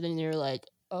I'm just sitting there like,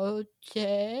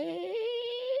 okay.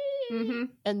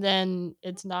 And then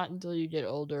it's not until you get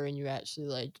older and you actually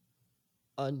like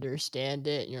understand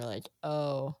it and you're like,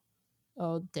 oh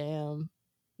damn.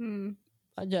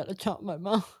 I gotta tell my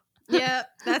mom. Yeah,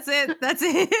 that's it. That's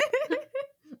it.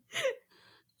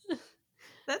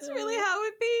 That's really how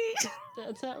it be.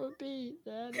 That's how it be.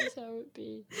 That is how it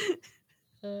be.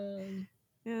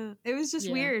 Yeah, it was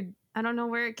just weird. I don't know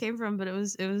where it came from, but it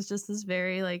was just this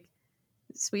very like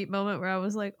sweet moment where I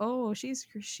was like, oh, she's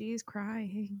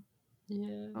crying.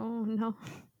 Yeah. Oh no.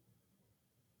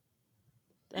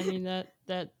 I mean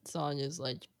that song is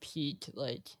like peak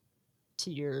like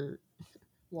tear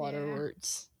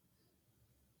waterworks.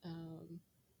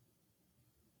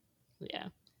 Yeah.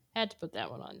 Had to put that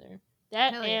one on there.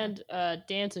 That and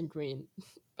Dancing Queen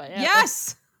by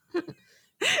Atlas. Yes.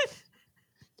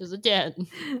 Just again.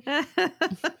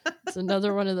 It's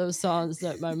another one of those songs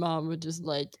that my mom would just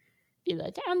like be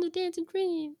like, I'm the Dancing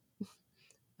Queen.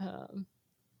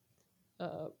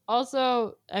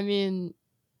 Also, I mean,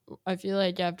 I feel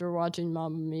like after watching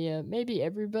Mamma Mia, maybe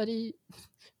everybody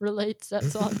relates that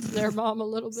song to their mom a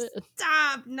little bit.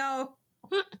 Stop! No.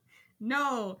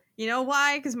 No. You know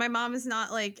why? Because my mom is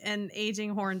not like an aging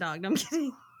horn dog. No, I'm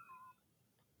kidding.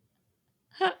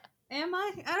 Am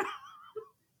I?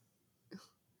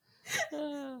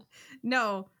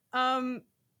 No.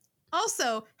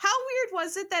 Also, how weird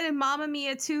was it that in Mamma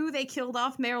Mia 2 they killed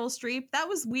off Meryl Streep? That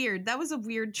was weird. That was a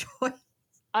weird choice.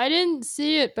 I didn't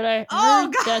see it, but I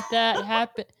heard that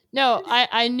happened. No, I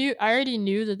already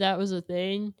knew that was a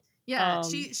thing. Yeah,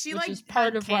 she which like is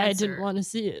part of cancer. why I didn't want to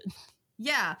see it.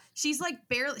 Yeah, she's like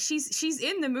barely. She's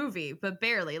in the movie, but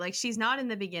barely. Like she's not in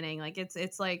the beginning. Like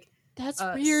it's like that's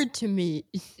weird to me.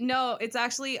 No, it's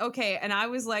actually okay. And I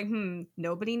was like,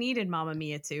 nobody needed Mamma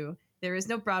Mia 2. There is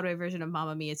no Broadway version of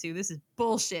Mamma Mia 2. This is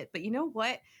bullshit. But you know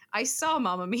what? I saw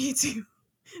Mamma Mia 2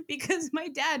 because my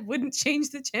dad wouldn't change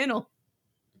the channel.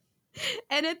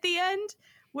 And at the end,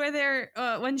 where they're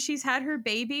when she's had her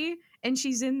baby and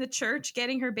she's in the church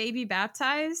getting her baby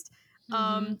baptized,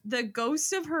 the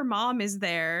ghost of her mom is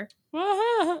there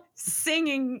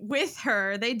singing with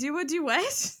her. They do a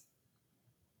duet.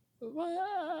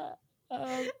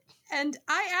 And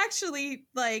I actually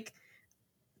like,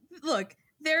 look,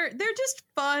 they're just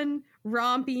fun,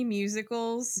 rompy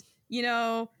musicals,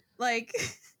 like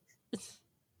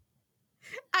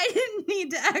I didn't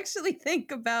need to actually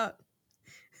think about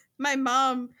my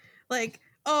mom, like,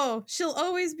 oh, she'll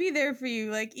always be there for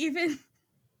you, like even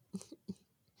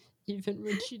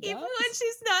when she dies? Even when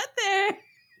she's not there. And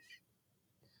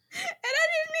I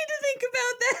didn't need to think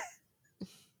about that.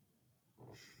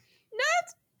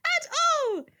 Not at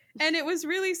all. And it was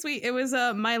really sweet. It was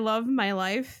My Love, My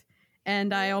Life.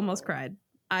 And I almost cried.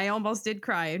 I almost did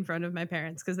cry in front of my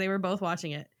parents because they were both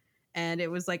watching it. And it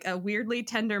was like a weirdly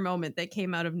tender moment that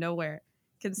came out of nowhere,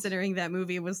 considering that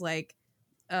movie was like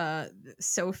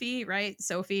Sophie, right?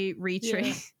 Sophie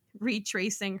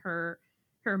retracing her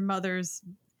mother's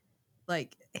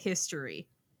like history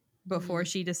before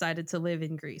she decided to live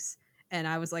in Greece. And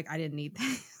I was like, I didn't need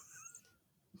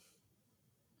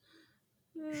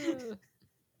that.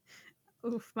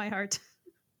 Oof, my heart.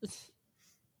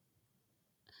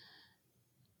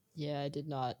 Yeah, I did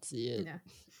not see it. Yeah.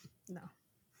 No.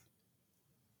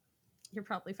 You're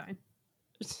probably fine.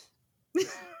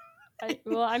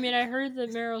 I mean, I heard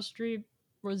that Meryl Streep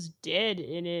was dead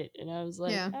in it, and I was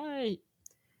like, I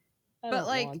don't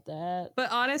want that.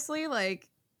 But honestly, like,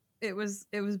 it was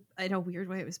in a weird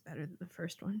way, it was better than the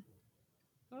first one.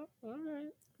 Oh, all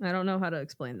right. I don't know how to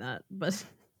explain that, but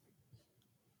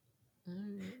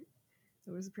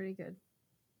it was pretty good.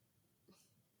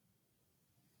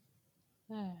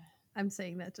 I'm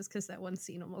saying that just because that one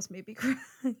scene almost made me cry.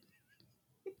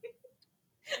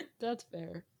 That's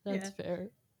fair. That's fair.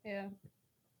 Yeah.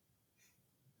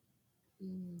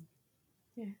 Mm.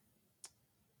 Yeah.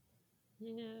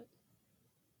 Yeah.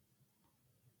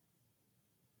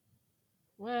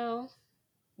 Well,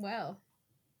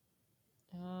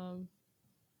 um,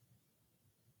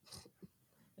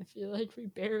 I feel like we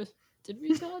barely did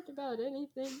we talk about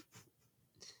anything?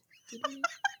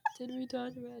 Did we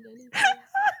talk about anything?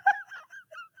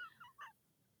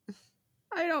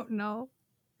 I don't know.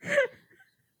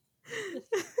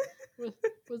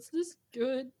 Was this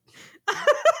good?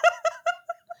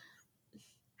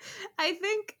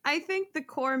 I think the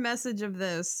core message of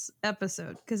this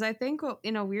episode, because I think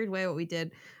in a weird way what we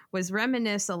did was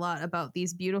reminisce a lot about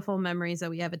these beautiful memories that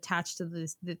we have attached to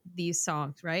these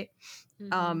songs, right?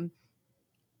 Mm-hmm.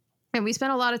 And we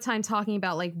spent a lot of time talking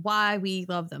about like why we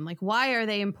love them, like why are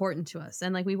they important to us,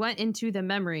 and like we went into the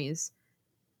memories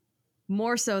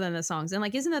more so than the songs. And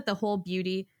like, isn't that the whole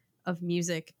beauty of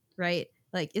music, right?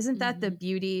 Like, isn't that the Mm-hmm.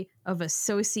 beauty of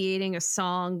associating a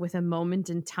song with a moment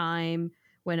in time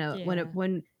Yeah.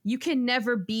 when you can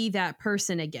never be that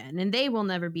person again, and they will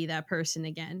never be that person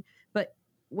again. But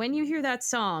when you hear that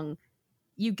song,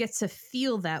 you get to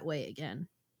feel that way again.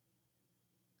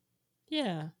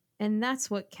 Yeah. And that's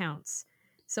what counts.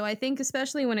 So I think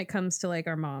especially when it comes to like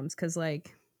our moms, because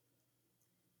like,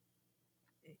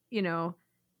 you know,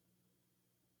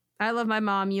 I love my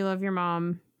mom, you love your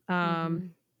mom. Mm-hmm.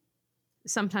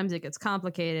 Sometimes it gets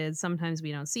complicated. Sometimes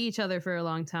we don't see each other for a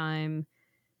long time.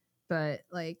 But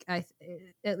like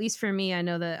at least for me, I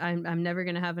know that I'm never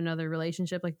gonna have another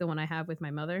relationship like the one I have with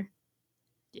my mother.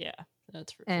 Yeah,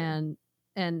 that's for sure.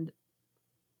 And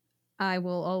I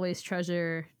will always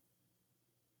treasure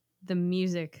the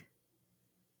music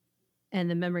and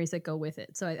the memories that go with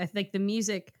it. So I think the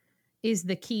music is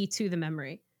the key to the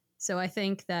memory. So I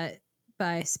think that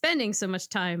by spending so much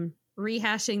time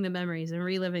rehashing the memories and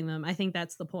reliving them, I think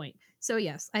that's the point. So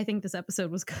yes, I think this episode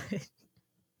was good.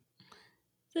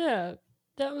 Yeah,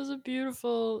 that was a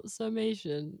beautiful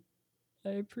summation.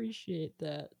 I appreciate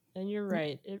that. And you're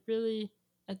right. It really,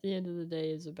 at the end of the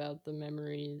day, is about the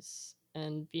memories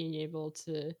and being able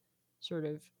to sort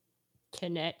of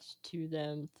connect to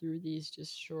them through these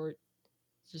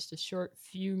just a short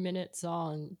few minute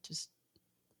song, just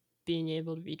being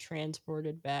able to be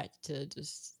transported back to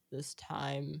just this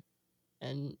time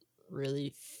and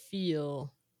really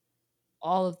feel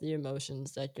all of the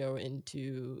emotions that go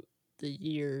into the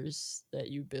years that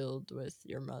you build with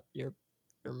your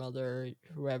mother,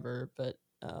 whoever, but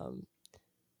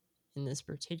in this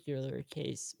particular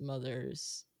case,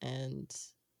 mothers. And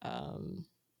um,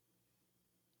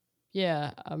 yeah,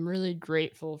 I'm really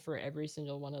grateful for every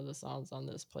single one of the songs on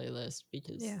this playlist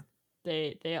because Yeah.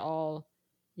 they all,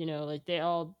 like they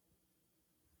all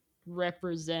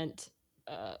represent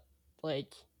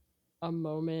like a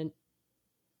moment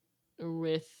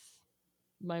with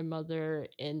my mother,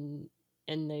 and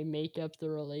they make up the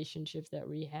relationship that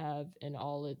we have in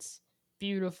all its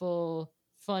beautiful,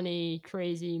 funny,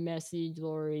 crazy, messy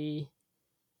glory.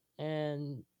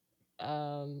 And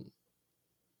um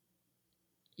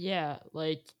yeah,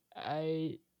 like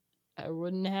I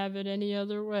wouldn't have it any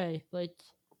other way. Like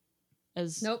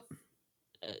as Nope.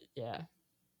 yeah,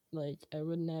 like I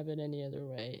wouldn't have it any other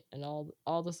way. And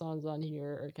all the songs on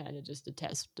here are kind of just a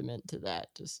testament to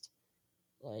that. Just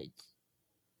like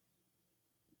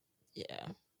yeah,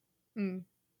 Mm.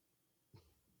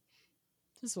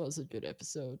 this was a good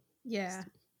episode. Yeah.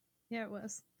 Yeah, it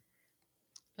was.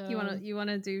 Um, You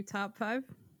wanna do top 5?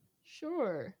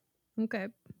 sure. Okay.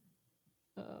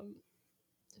 Um,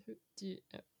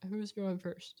 who's going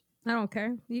first? I don't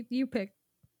care. You pick.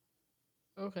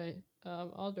 Okay.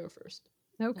 I'll go first,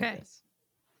 I Okay. guess.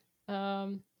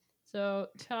 So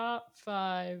top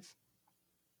 5.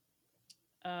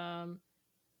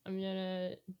 I'm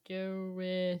gonna go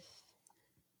with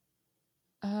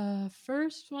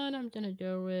first one I'm gonna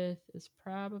go with is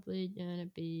probably gonna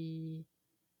be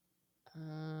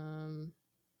um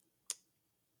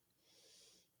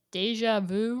Deja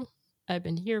Vu. I've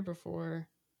Been Here Before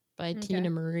by Okay. Tina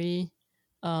Marie.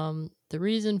 The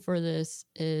reason for this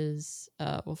is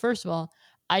well, first of all,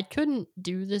 I couldn't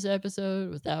do this episode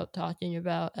without talking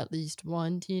about at least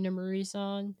one Tina Marie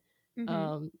song.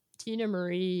 Mm-hmm. Tina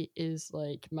Marie is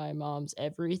like my mom's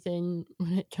everything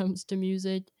when it comes to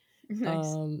music.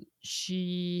 Nice.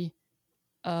 She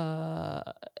uh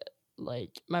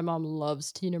like my mom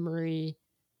loves Tina Marie.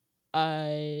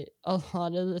 I a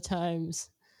lot of the times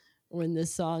when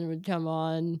this song would come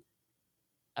on,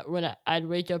 I'd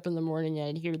wake up in the morning and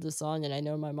I'd hear the song and I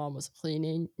know my mom was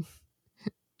cleaning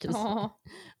because Oh.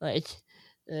 like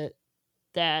uh,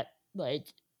 that like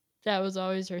that was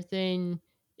always her thing.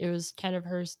 It was kind of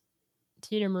her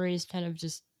Tina Marie's kind of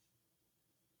just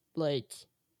like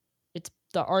it's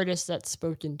the artist that's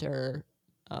spoken to her.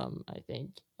 I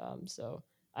think so.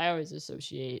 I always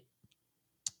associate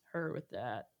her with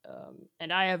that.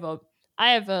 And I have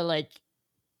a like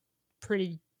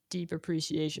pretty deep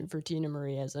appreciation for Tina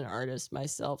Marie as an artist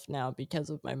myself now because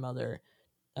of my mother,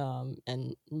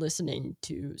 and listening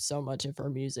to so much of her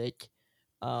music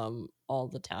all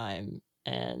the time.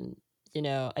 And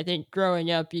I think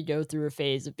growing up, you go through a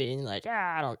phase of being like,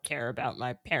 I don't care about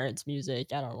my parents'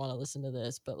 music. I don't want to listen to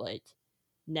this. But like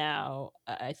now,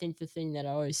 I think the thing that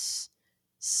always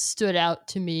stood out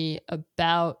to me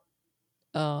about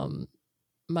um,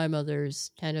 my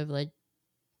mother's kind of like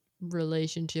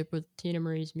relationship with Tina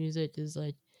Marie's music is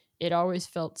like it always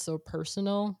felt so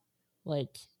personal.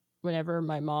 Like whenever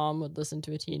my mom would listen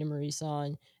to a Tina Marie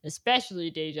song,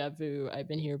 especially Deja Vu, I've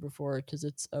been here before because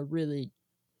it's a really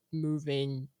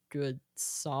moving, good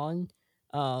song.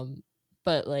 Um,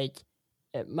 but like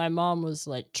my mom was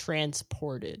like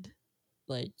transported,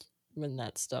 like when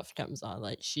that stuff comes on,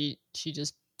 like she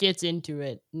just gets into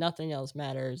it, nothing else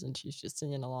matters, and she's just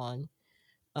singing along.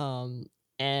 um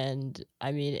and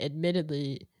I mean,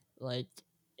 admittedly, like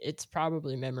it's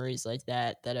probably memories like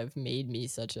that have made me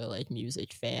such a like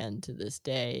music fan to this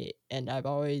day. And I've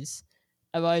always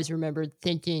remembered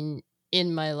thinking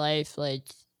in my life, like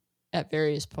at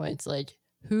various points, like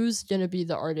who's gonna be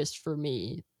the artist for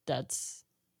me that's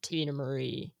Tina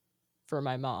Marie for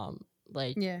my mom.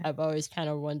 Like Yeah. I've always kind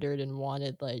of wondered and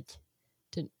wanted like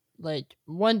to like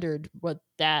wondered what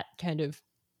that kind of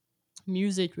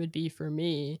music would be for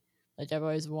me. Like I've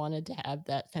always wanted to have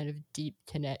that kind of deep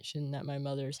connection that my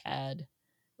mother's had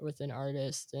with an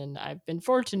artist, and I've been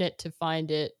fortunate to find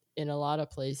it in a lot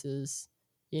of places.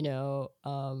 It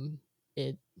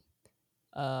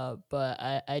but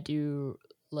I do,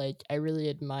 like, I really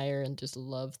admire and just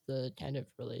love the kind of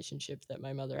relationship that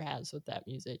my mother has with that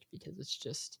music, because it's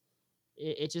just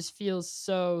it just feels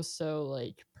so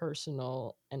like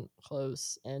personal and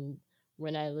close. And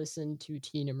when I listen to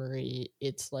Tina Marie,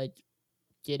 it's like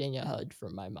getting a hug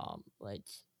from my mom. Like,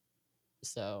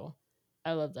 so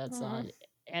I love that Aw. song.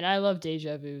 And I love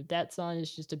Deja Vu. That song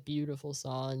is just a beautiful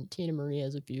song. Tina Marie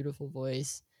has a beautiful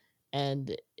voice.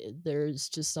 And there's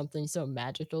just something so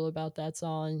magical about that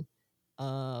song.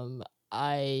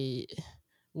 I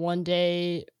One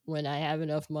day when I have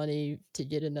enough money to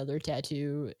get another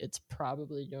tattoo, it's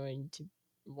probably going to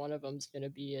one of them's going to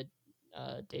be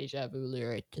a Deja Vu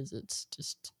lyric, because it's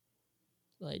just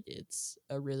like it's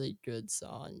a really good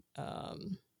song.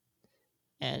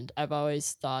 And I've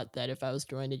always thought that if I was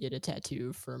going to get a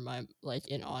tattoo for my, like,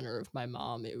 in honor of my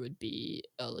mom, it would be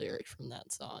a lyric from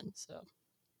that song. So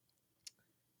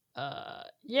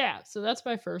yeah, so that's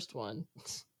my first one.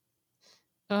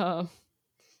 um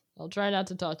I'll try not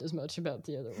to talk as much about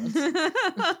the other ones. And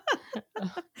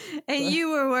But you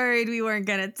were worried we weren't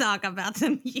going to talk about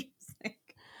the music.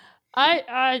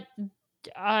 I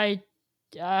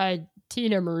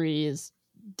Tina Marie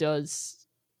does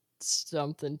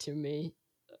something to me.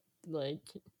 Like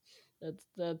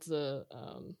that's a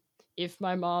if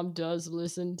my mom does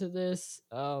listen to this,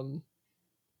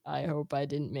 I hope I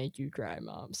didn't make you cry,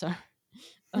 Mom. Sorry.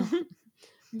 Um, She's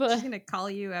but going to call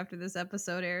you after this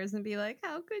episode airs and be like,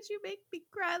 "How could you make me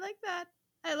cry like that?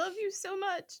 I love you so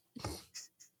much."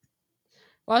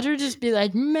 watch her just be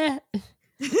like, meh.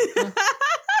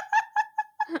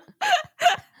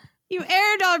 You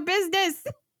aired our business.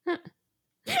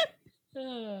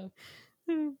 Uh,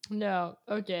 no.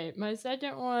 Okay. My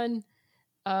second one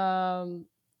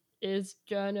is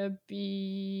gonna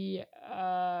be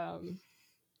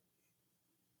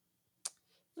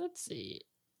let's see.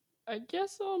 I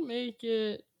guess I'll make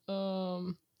it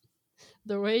The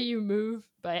Way You Move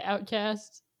by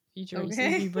Outkast featuring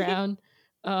Okay. Sleepy Brown.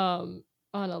 On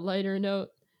a lighter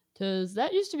note, because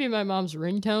that used to be my mom's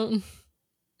ringtone.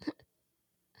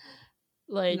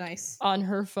 Like Nice. on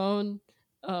her phone.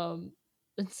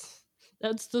 It's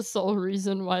That's the sole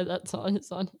reason why that song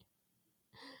is on.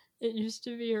 It used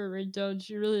to be her ringtone.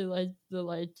 She really liked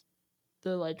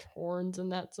the horns in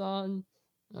that song.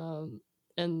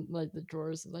 And like the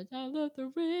chorus is like, I love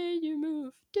the way you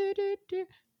move. Do, do, do.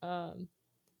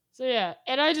 So yeah,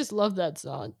 and I just love that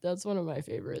song. That's one of my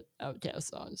favorite Outkast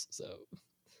songs. So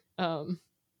um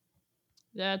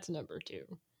that's number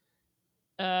 2.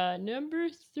 Number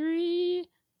 3,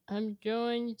 I'm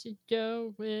going to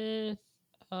go with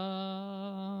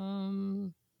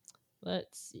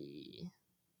let's see.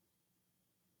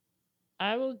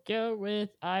 I will go with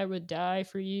I Would Die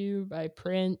for You by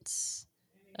Prince.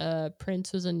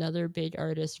 Prince was another big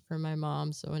artist for my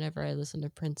mom, so whenever I listen to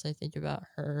Prince, I think about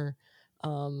her.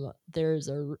 I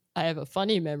have a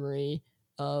funny memory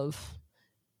of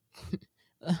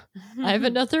I have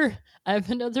another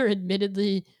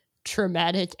admittedly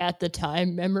traumatic at the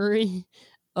time memory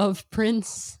of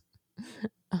Prince.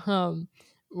 um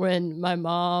when my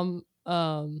mom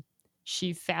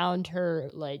she found her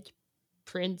like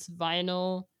Prince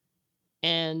vinyl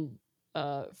and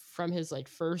from his like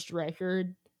first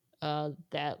record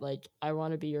that like I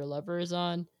Want to Be Your Lover is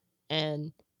on,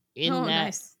 and in Oh, that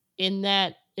nice.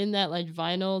 like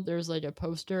vinyl there's like a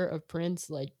poster of Prince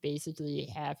like basically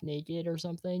half naked or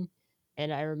something.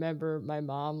 And I remember my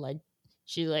mom like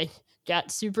she like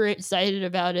got super excited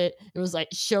about it and was like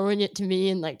showing it to me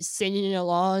and like singing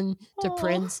along to Aw.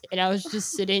 Prince, and I was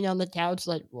just sitting on the couch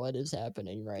like, what is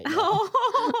happening right now?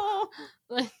 Oh,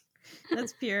 Like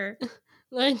that's pure.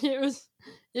 like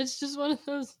it's just one of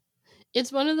those,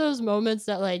 it's one of those moments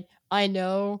that like I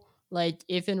know like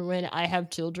if and when I have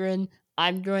children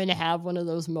I'm going to have one of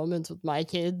those moments with my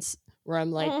kids where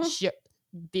I'm like Oh,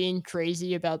 being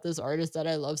crazy about this artist that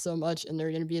I love so much, and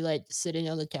they're going to be like sitting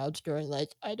on the couch going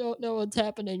like, I don't know what's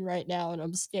happening right now and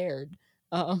I'm scared.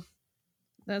 um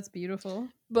that's beautiful.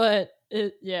 but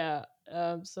it yeah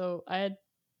so I had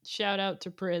shout out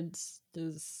to Prince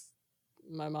because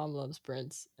my mom loves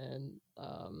Prince, and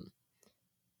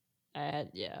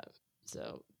yeah,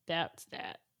 so that's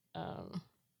that. Um,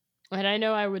 and I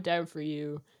know I Would Die For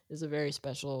You is a very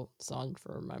special song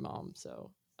for my mom,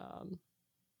 so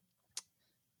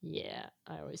yeah,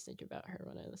 I always think about her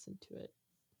when I listen to it.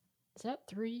 Is that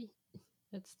 3?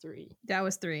 That's 3. That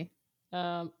was 3.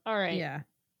 All right, Yeah.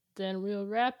 then we'll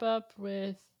wrap up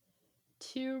with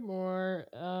 2 more.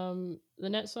 The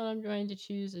next one I'm going to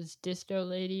choose is Disco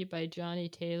Lady by Johnny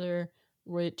Taylor,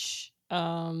 which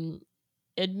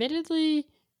admittedly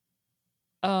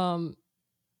um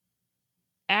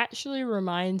actually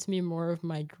reminds me more of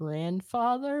my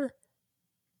grandfather.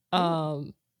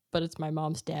 But it's my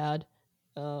mom's dad.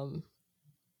 Um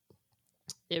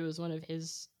it was one of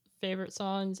his favorite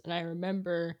songs, and I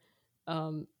remember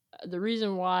um the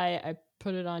reason why I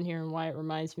put it on here and why it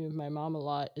reminds me of my mom a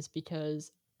lot is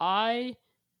because I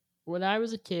when I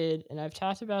was a kid, and I've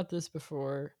talked about this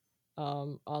before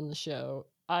on the show,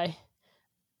 I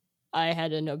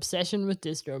had an obsession with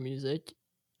disco music.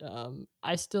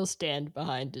 I still stand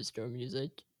behind disco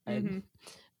music. Mm-hmm.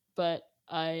 But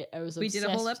I was We obsessed.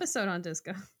 did a whole episode on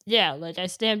disco. Yeah, like I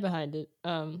stand behind it.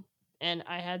 And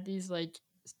I had these like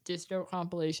disco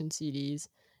compilation CDs,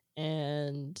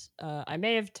 and I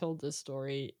may have told this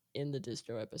story in the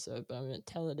disco episode, but I'm gonna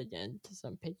tell it again because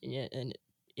I'm picking it, and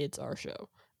it's our show.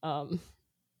 Um,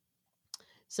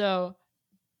 so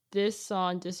this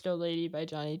song Disco Lady by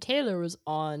Johnny Taylor was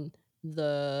on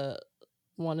the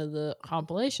one of the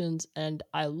compilations, and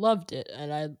I loved it,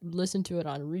 and I listened to it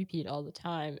on repeat all the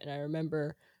time. And I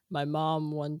remember my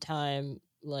mom one time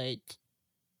like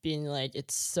being like,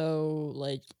 it's so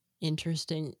like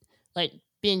interesting, like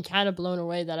being kind of blown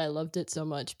away that I loved it so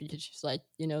much, because she's like,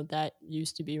 that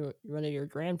used to be one of your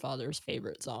grandfather's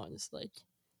favorite songs, like.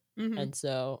 Mm-hmm. And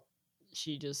so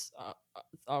she just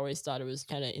always thought it was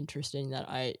kind of interesting that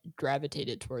I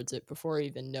gravitated towards it before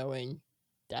even knowing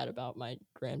that about my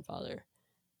grandfather.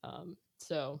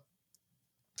 So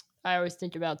I always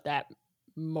think about that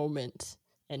moment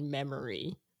and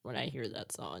memory when I hear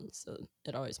that song. So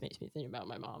it always makes me think about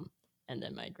my mom and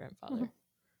then my grandfather.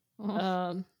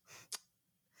 Oh.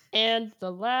 And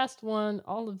the last one,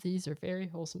 all of these are very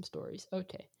wholesome stories.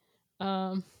 Okay.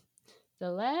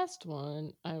 The last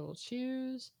one I will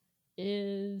choose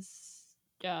is,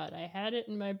 God, I had it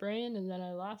in my brain and then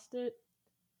I lost it.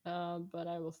 But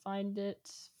I will find it.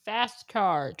 Fast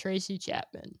Car, Tracy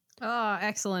Chapman. Oh,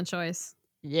 excellent choice.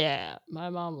 Yeah, my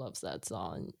mom loves that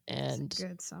song, and it's a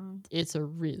good song. It's a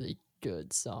really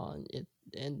good song. It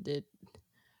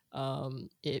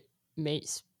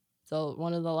makes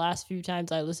one of the last few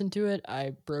times I listened to it,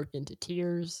 I broke into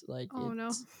tears. Like,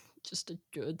 it's just a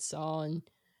good song.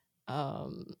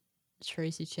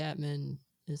 Tracy Chapman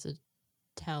is a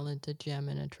talent, a gem,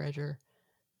 and a treasure.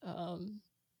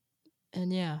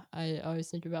 And yeah, I always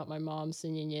think about my mom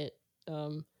singing it.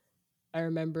 I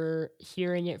remember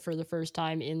hearing it for the first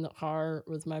time in the car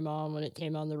with my mom when it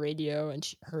came on the radio, and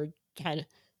she heard kind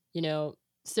of,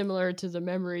 similar to the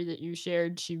memory that you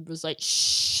shared, she was like,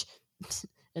 shh,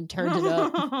 and turned it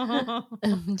up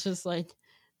and just like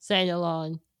sang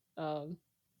along. So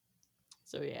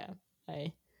yeah,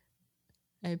 I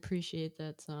appreciate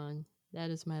that song. That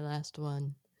is my last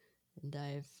one, and I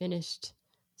have finished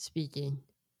speaking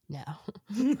now.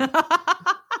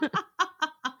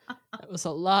 That was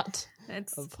a lot.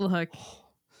 Look,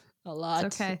 a lot.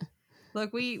 It's okay.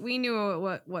 Look, we knew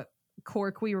what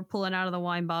cork we were pulling out of the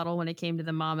wine bottle when it came to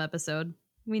the mom episode.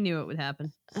 We knew it would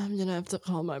happen. I'm gonna have to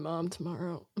call my mom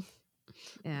tomorrow.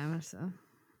 Yeah, so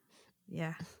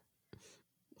yeah.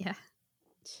 Yeah.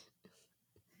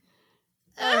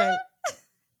 All right.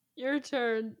 Your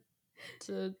turn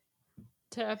to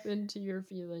tap into your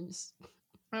feelings.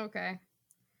 Okay.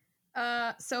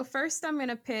 So first I'm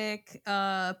gonna pick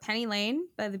Penny Lane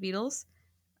by the Beatles.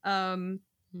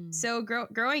 So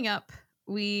growing up,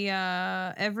 we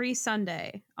every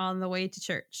Sunday on the way to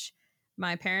church,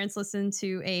 my parents listened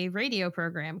to a radio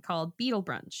program called Beatle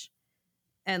Brunch,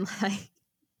 and like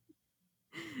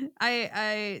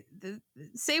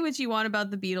say what you want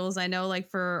about the Beatles. I know like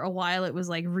for a while it was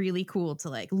like really cool to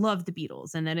like love the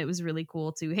Beatles, and then it was really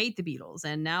cool to hate the Beatles,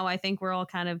 and now I think we're all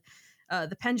kind of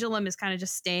the pendulum is kind of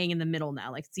just staying in the middle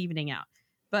now, like it's evening out.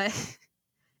 But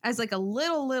as like a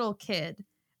little kid,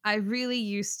 I really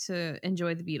used to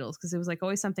enjoy the Beatles because it was like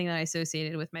always something that I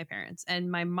associated with my parents.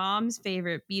 And my mom's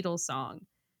favorite Beatles song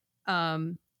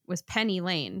was Penny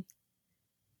Lane.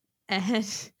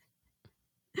 And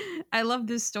I love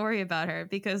this story about her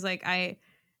because like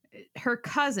her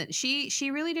cousin,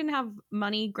 she really didn't have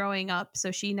money growing up,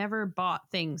 so she never bought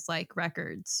things like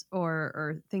records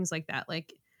or things like that.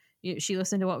 Like she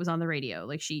listened to what was on the radio.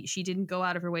 Like she didn't go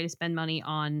out of her way to spend money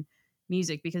on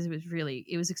music because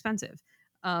it was expensive.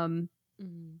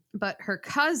 But her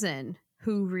cousin,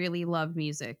 who really loved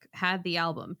music, had the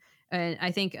album. And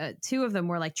I think two of them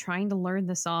were like trying to learn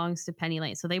the songs to Penny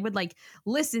Lane. So they would like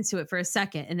listen to it for a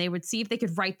second and they would see if they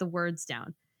could write the words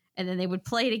down. And then they would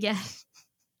play it again.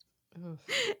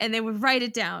 And they would write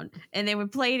it down and they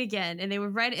would play it again and they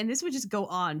would write it. And this would just go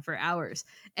on for hours.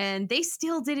 And they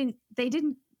still didn't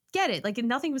get it. Like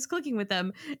nothing was clicking with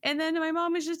them. And then my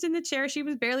mom was just in the chair. She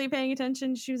was barely paying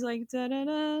attention. She was like, da da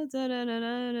da da da da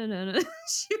da da da.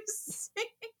 She was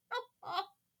singing along.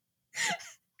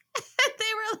 And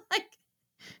they were like,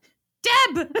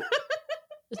 Deb!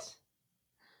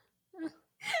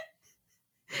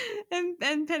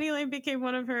 and Penny Lane became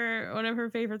one of her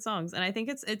favorite songs. And I think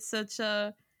it's such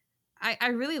a I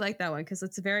really like that one because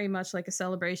it's very much like a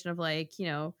celebration of like, you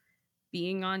know,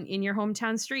 being in your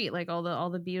hometown street, like all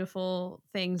the beautiful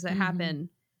things that happen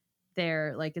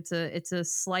there. Like it's a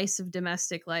slice of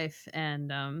domestic life,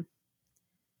 and I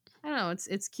don't know,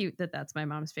 it's cute that that's my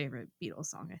mom's favorite Beatles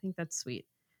song. I think that's sweet.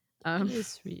 It is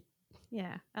sweet.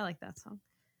 Yeah, I like that song.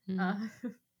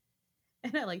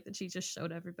 And I like that she just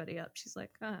showed everybody up. She's like,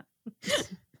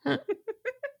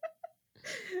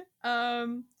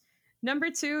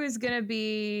 number 2 is gonna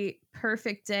be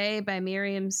Perfect Day by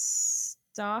Miriam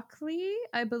Stockley.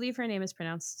 I believe her name is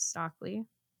pronounced Stockley.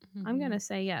 I'm gonna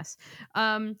say yes.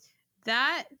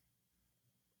 That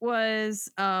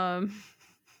was the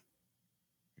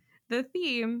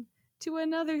theme to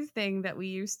another thing that we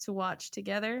used to watch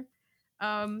together.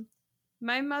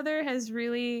 My mother has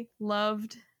really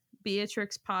loved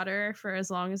Beatrix Potter for as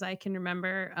long as I can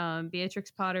remember. Beatrix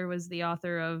Potter was the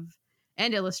author of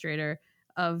and illustrator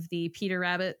of the Peter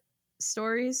Rabbit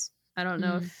stories. I don't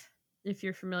know if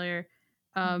you're familiar.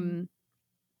 But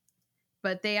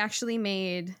they actually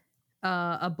made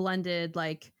a blended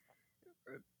like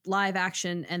live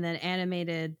action and then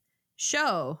animated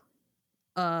show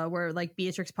where like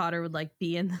Beatrix Potter would like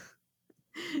be in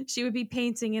she would be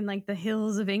painting in like the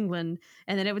hills of England,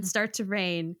 and then it would start to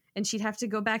rain and she'd have to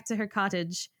go back to her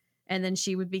cottage, and then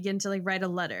she would begin to like write a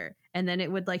letter, and then it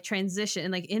would like transition,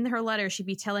 and like in her letter she'd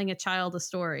be telling a child a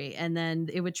story, and then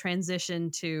it would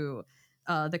transition to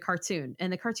the cartoon,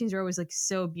 and the cartoons are always like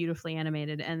so beautifully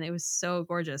animated and it was so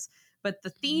gorgeous. But the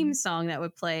theme song that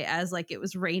would play as like it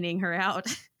was raining her out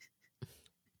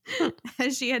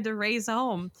as she had to race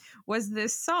home was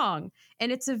this song,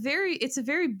 and it's a very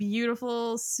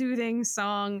beautiful, soothing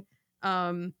song.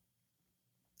 It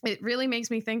really makes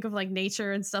me think of like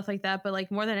nature and stuff like that, but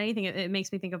like more than anything it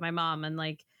makes me think of my mom, and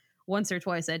like once or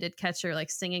twice I did catch her like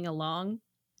singing along.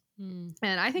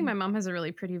 And I think my mom has a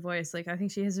really pretty voice. Like I think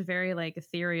she has a very like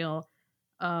ethereal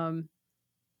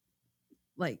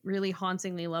like really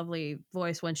hauntingly lovely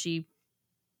voice when she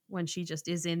just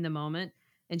is in the moment.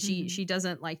 And she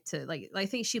doesn't like to like, I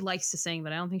think she likes to sing,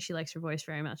 but I don't think she likes her voice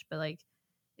very much. But like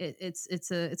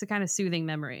it's a kind of soothing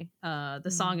memory.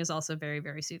 The song is also very,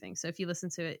 very soothing. So if you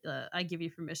listen to it, I give you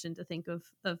permission to think of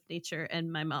nature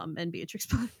and my mom and Beatrix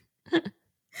Potter.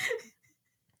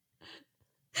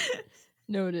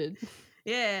 Noted.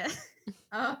 Yeah.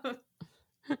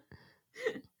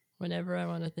 Whenever I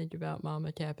want to think about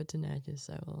Mama Capitanegus,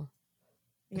 I will.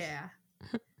 Yeah.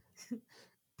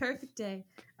 Perfect Day.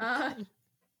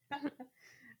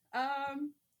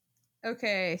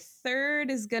 Okay,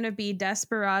 third is gonna be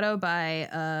Desperado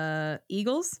by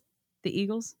Eagles. The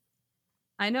Eagles.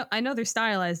 I know they're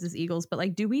stylized as Eagles, but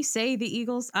like, do we say the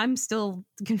Eagles? I'm still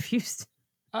confused.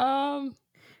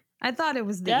 I thought it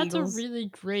was the That's Eagles. a really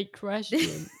great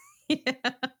question. Yeah.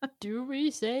 Do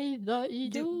we say the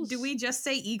Eagles? Do we just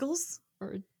say Eagles?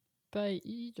 Or by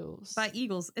Eagles? By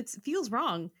Eagles. It feels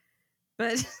wrong.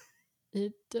 But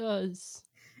it does.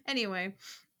 Anyway,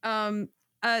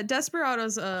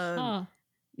 Desperados,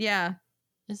 yeah.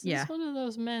 Is this one of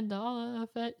those Mandela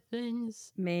effect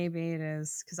things? Maybe it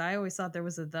is, because I always thought there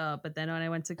was a the, but then when I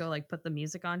went to go like put the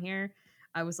music on here,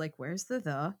 I was like, "Where's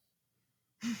the?"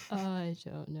 I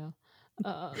don't know.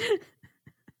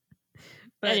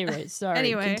 But anyway, sorry.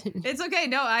 Anyway, continue. it's okay.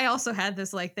 No, I also had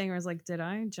this like thing where I was like, "Did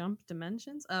I jump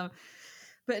dimensions?" But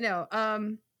no.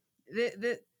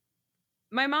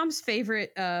 My mom's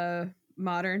favorite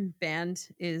modern band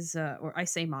is, or I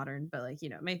say modern, but like, you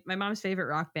know, my mom's favorite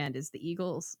rock band is the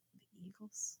Eagles. The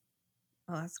Eagles?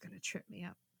 Oh, that's gonna trip me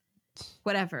up.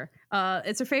 Whatever.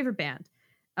 It's her favorite band.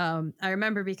 I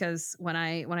remember because when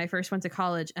I first went to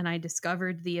college and I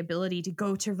discovered the ability to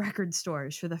go to record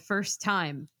stores for the first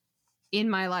time in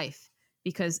my life,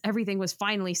 because everything was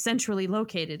finally centrally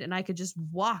located and I could just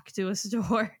walk to a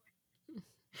store.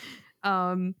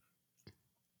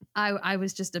 I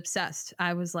was just obsessed.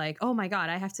 I was like, oh my God,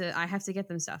 I have to get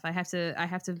them stuff. I have to,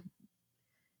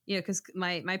 you know, because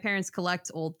my parents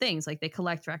collect old things. Like they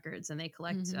collect records and they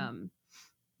collect,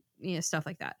 you know, stuff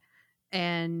like that.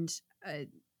 And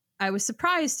I was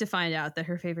surprised to find out that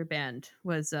her favorite band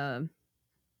was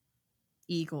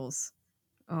Eagles.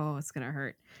 Oh, it's going to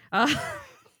hurt.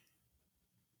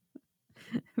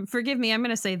 Forgive me. I'm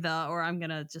going to say the, or I'm going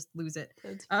to just lose it.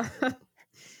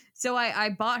 So I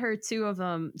bought her two of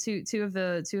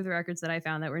the records that I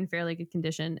found that were in fairly good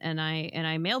condition, and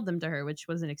I mailed them to her, which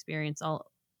was an experience all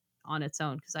on its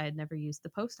own because I had never used the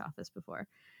post office before.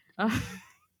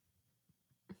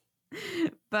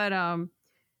 But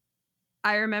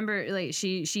I remember like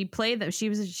she played them. She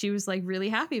was like really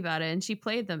happy about it, and she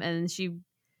played them, and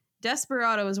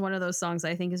Desperado is one of those songs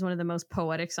I think is one of the most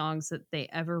poetic songs that they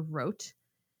ever wrote,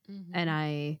 and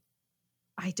I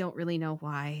don't really know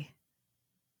why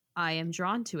I am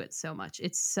drawn to it so much.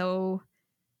 It's so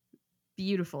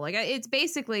beautiful. Like it's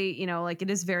basically, you know, like it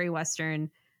is very Western.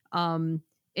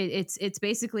 It's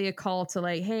basically a call to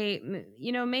like, hey,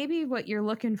 you know, maybe what you're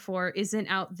looking for isn't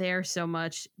out there so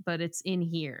much, but it's in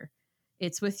here.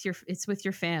 It's with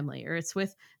your family, or it's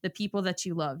with the people that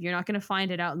you love. You're not going to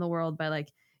find it out in the world by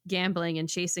like gambling and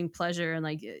chasing pleasure and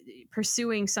like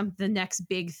pursuing the next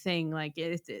big thing. Like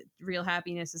real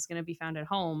happiness is going to be found at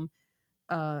home.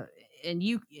 And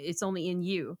it's only in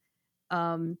you.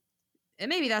 And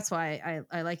maybe that's why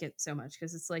I like it so much,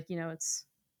 because it's like, you know, it's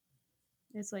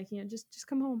like, you know, just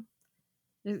come home,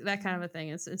 that kind of a thing.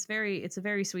 It's a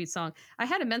very sweet song. I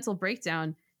had a mental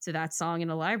breakdown to that song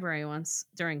in a library once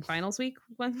during finals week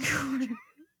one quarter.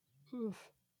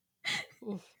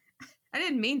 Oof. I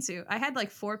didn't mean to. I had like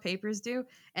 4 papers due,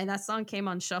 and that song came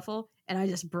on shuffle, and I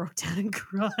just broke down and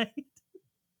cried.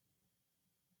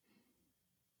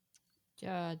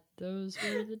 God, those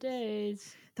were the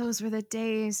days. Those were the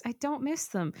days. I don't miss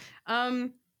them.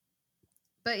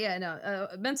 But yeah, no,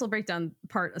 mental breakdown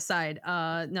part aside,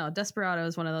 no, Desperado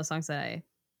is one of those songs that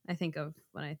I think of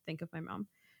when I think of my mom.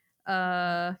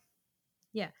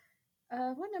 Yeah.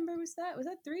 What number was that? Was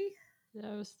that 3?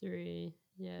 That was 3.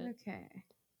 Yeah. Okay.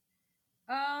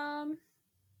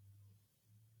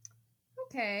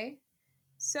 Okay.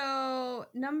 So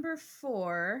number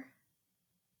 4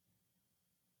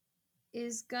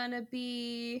 is gonna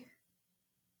be,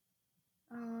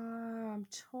 I'm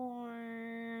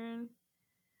torn.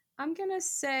 I'm gonna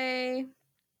say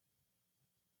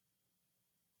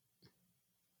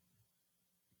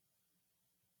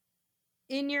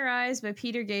In Your Eyes by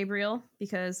Peter Gabriel,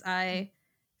 because I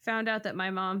found out that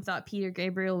my mom thought Peter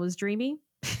Gabriel was dreamy.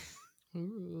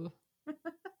 Ooh.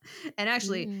 And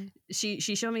actually, she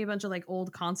showed me a bunch of like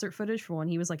old concert footage from when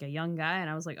he was like a young guy, and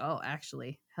I was like, oh,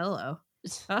 actually, hello.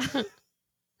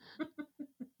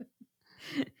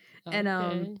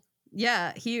 And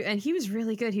yeah, he was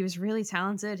really good. He was really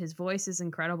talented. His voice is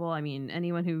incredible. I mean,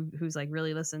 anyone who's like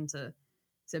really listened to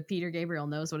Peter Gabriel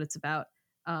knows what it's about.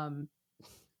 And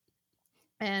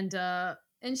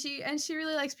she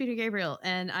really likes Peter Gabriel,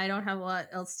 and I don't have a lot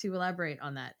else to elaborate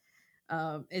on that.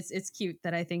 It's cute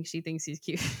that I think she thinks he's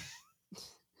cute.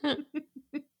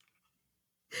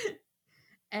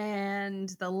 And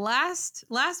the last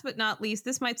but not least,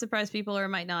 this might surprise people or it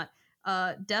might not.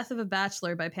 Death of a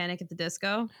Bachelor by Panic at the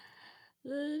Disco.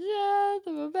 The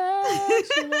Death of a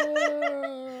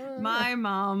Bachelor. My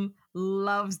mom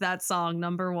loves that song,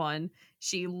 number 1.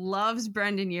 She loves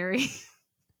Brendan Urie.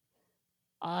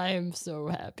 I'm so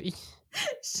happy.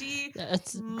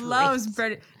 Loves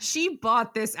Brendan. She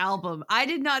bought this album. I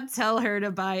did not tell her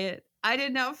to buy it. I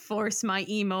did not force my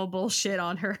emo bullshit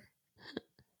on her.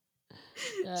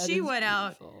 That She is went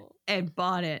out beautiful. and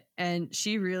bought it, and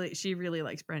she really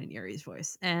likes Brendan Urie's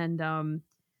voice. And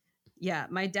yeah,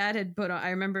 my dad had put on, I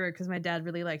remember because my dad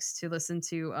really likes to listen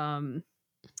to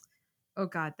oh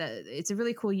god, it's a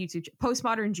really cool YouTube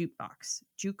Postmodern Jukebox.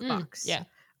 Yeah.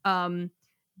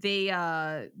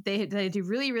 They do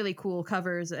really cool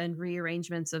covers and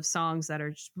rearrangements of songs that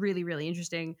are just really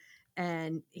interesting.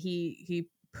 And he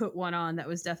put one on that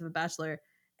was Death of a Bachelor,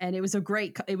 and it was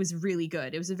it was really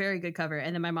good. It was a very good cover.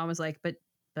 And then my mom was like, but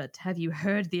have you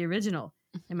heard the original?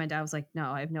 And my dad was like,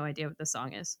 no, I have no idea what the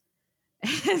song is.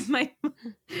 And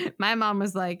my mom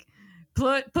was like,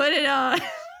 put it on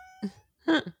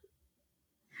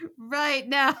right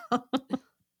now.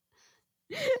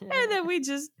 And then we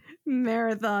just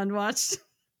marathon watched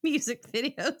music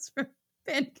videos for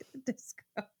Panic at the Disco.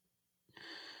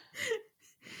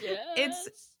 Yes.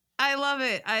 I love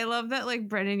it. I love that like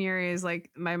Brendan Urie is like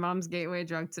my mom's gateway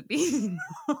drug to being.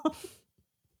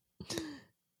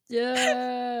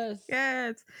 Yes.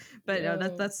 Yes. But no,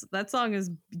 Yo. that song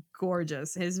is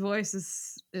gorgeous. His voice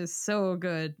is so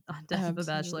good on Death of the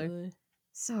Bachelor. Absolutely.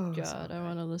 So God, good. I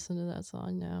want to listen to that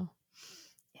song now.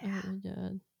 Yeah. Oh my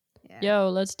god. Yeah. Yo,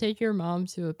 let's take your mom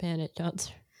to a Panic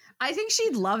concert. I think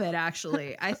she'd love it,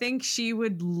 actually. I think she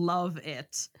would love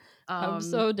it. I'm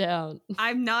so down.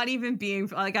 I'm not even being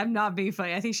like, I'm not being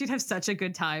funny. I think she'd have such a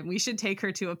good time. We should take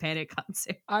her to a Panic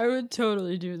concert. I would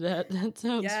totally do that. That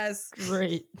sounds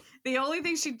great. The only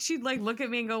thing she'd like look at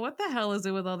me and go, "What the hell is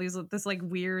it with all this like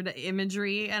weird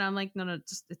imagery?" And I'm like, "No,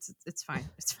 just it's fine.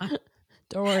 It's fine.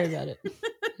 Don't worry about it."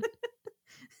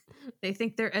 They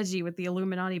think they're edgy with the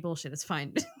Illuminati bullshit. It's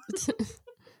fine.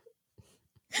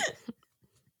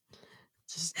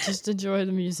 just enjoy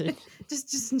the music.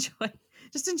 just enjoy.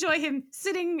 Just enjoy him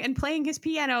sitting and playing his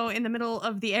piano in the middle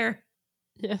of the air.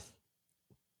 Yeah.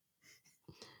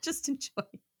 Just enjoy.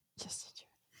 Just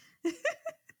enjoy.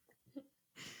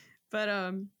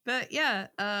 But yeah,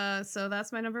 so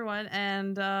that's my number one,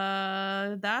 and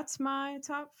that's my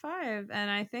top 5. And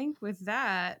I think with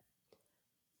that,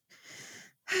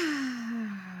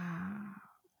 I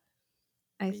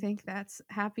think that's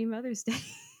Happy Mother's Day.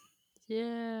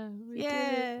 Yeah,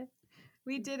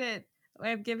 we did it.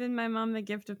 I've given my mom the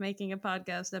gift of making a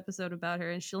podcast episode about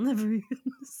her, and she'll never even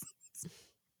listen.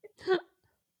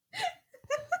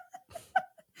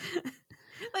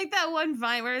 Like that one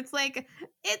Vine where it's like,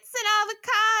 it's an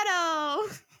avocado.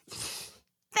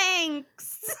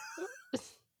 Thanks.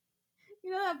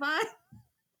 You know that Vine?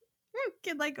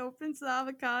 Kid like opens the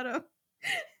avocado.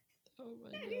 Oh my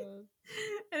god.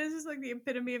 And it's just like the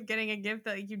epitome of getting a gift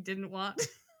that you didn't want.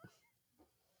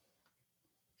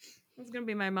 It's gonna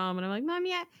be my mom, and I'm like,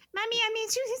 Mommy, I mean,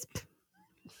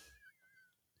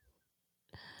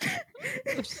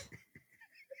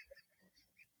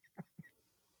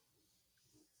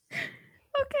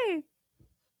 okay.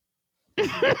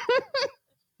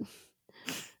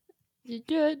 You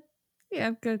good? Yeah,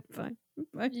 I'm good. Fine.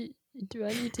 Do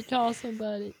I need to call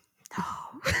somebody? No.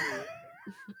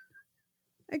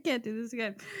 I can't do this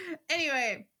again.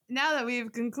 Anyway, now that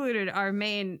we've concluded our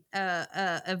main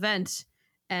event,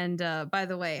 and by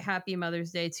the way, happy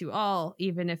Mother's Day to all,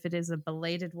 even if it is a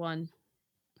belated one.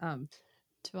 To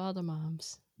all the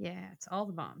moms. Yeah, to all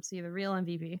the moms. You're the real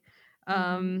MVP.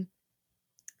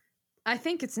 I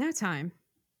think it's now time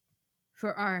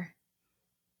for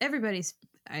everybody.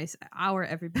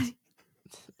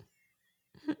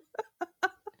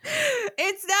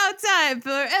 It's now time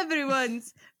for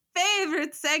everyone's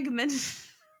favorite segment.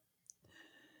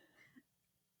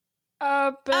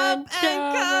 Up and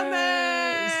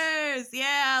comers.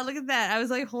 Yeah, look at that. I was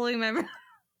like holding my breath.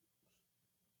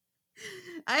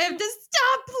 I have to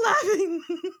stop laughing.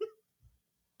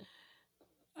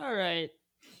 All right.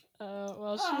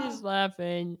 While she's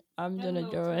laughing, I'm gonna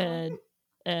go ahead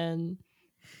and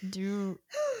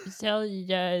tell you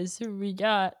guys who we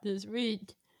got this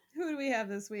week. Who do we have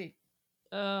this week?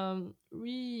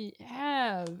 We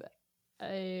have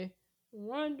a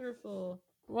wonderful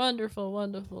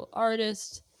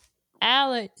artist,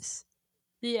 Alex,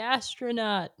 the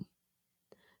astronaut.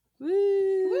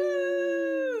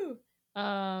 Woo!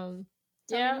 Tell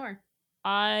me more.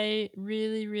 I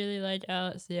really like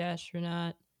Alex the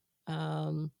astronaut.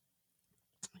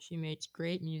 She makes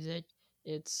great music.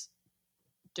 It's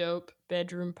dope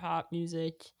bedroom pop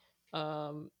music.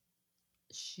 I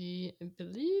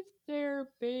believe they're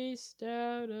based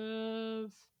out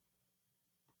of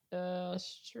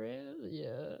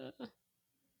Australia.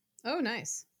 Oh,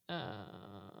 nice.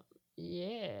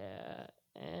 Yeah,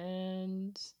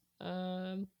 and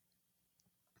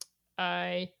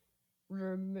I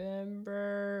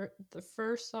remember the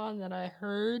first song that I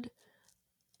heard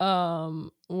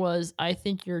was I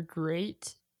Think You're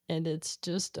Great, and it's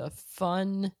just a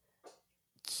fun,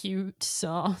 cute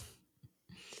song.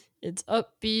 It's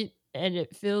upbeat and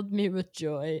it filled me with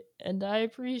joy, and I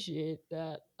appreciate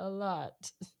that a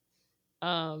lot.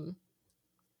 Um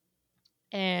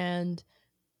and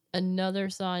another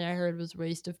song I heard was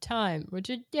Waste of Time, which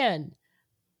again,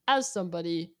 as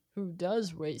somebody who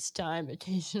does waste time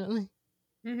occasionally,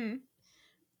 Mm-hmm.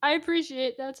 I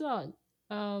appreciate that song.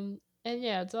 And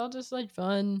yeah, it's all just like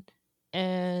fun,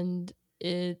 and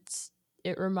it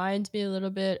reminds me a little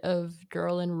bit of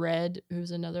Girl in Red, who's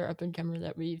another up and comer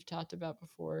that we've talked about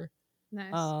before.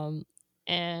 Nice. Um,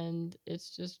 and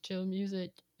it's just chill music,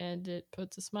 and it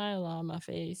puts a smile on my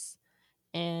face.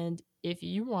 And if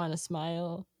you want to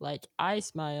smile like I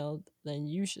smiled, then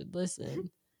you should listen.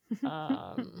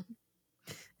 Um,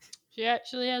 she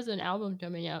actually has an album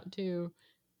coming out too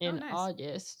Oh, in nice.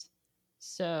 August.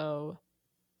 So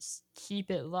keep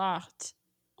it locked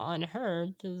on her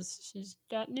because she's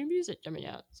got new music coming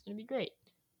out. It's going to be great.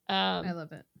 I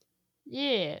love it.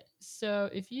 Yeah. So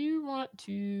if you want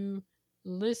to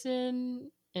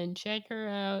listen and check her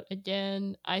out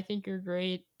again, I Think You're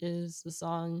Great is the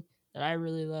song that I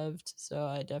really loved. So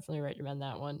I definitely recommend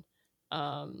that one.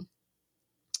 Um,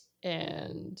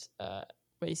 and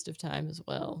Waste of Time as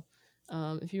well.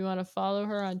 If you want to follow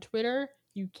her on Twitter,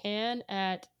 you can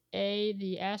at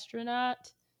the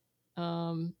astronaut.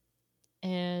 And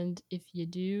if you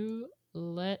do,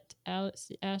 let Alex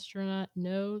the astronaut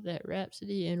know that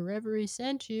Rhapsody and Reverie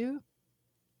sent you,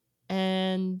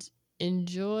 and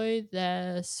enjoy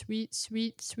the sweet,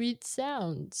 sweet, sweet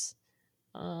sounds.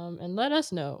 And let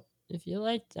us know if you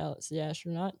liked Alex the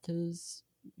astronaut, because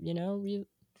we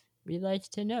like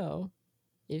to know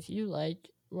if you like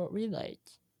what we like.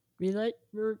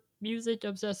 We're music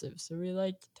obsessive, so we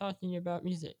like talking about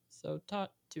music. So talk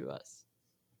to us.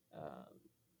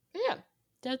 But yeah,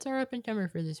 that's our up and comer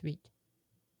for this week.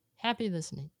 Happy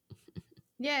listening.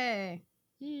 Yay.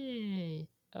 Yay.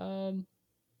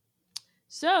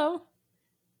 So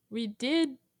we did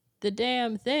the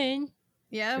damn thing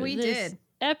Yeah, for we this did.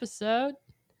 episode.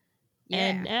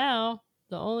 And Yeah. now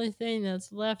the only thing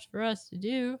that's left for us to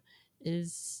do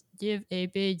is give a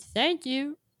big thank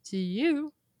you to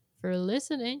you for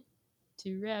listening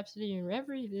to Rhapsody and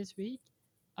Reverie this week.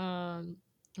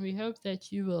 We hope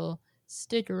that you will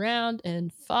stick around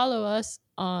and follow us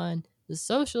on the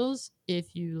socials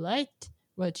if you liked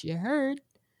what you heard.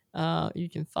 You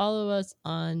can follow us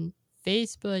on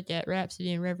Facebook at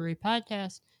Rhapsody and Reverie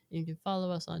Podcast. You can follow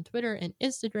us on Twitter and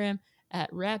Instagram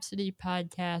at Rhapsody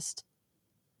Podcast.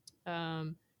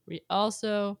 We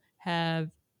also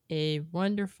have a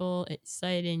wonderful,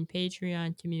 exciting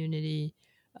Patreon community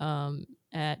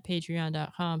at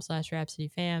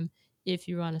patreon.com/RhapsodyFam if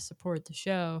you want to support the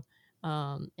show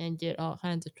and get all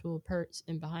kinds of cool perks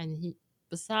and behind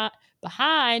the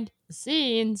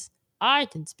scenes, I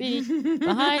can speak,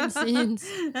 behind the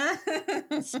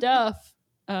scenes stuff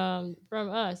from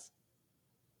us.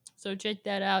 So check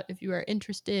that out if you are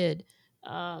interested.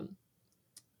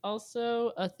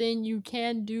 Also, a thing you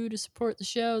can do to support the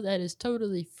show that is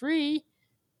totally free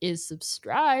is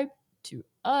subscribe to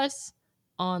us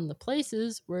on the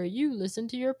places where you listen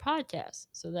to your podcasts.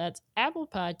 So that's Apple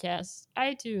Podcasts,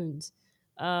 iTunes,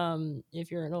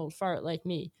 if you're an old fart like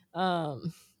me,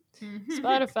 Spotify,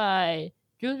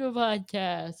 Google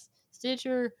Podcasts,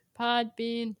 Stitcher,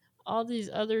 Podbean, all these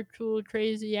other cool,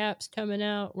 crazy apps coming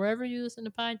out. Wherever you listen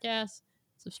to podcasts,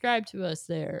 subscribe to us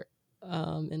there,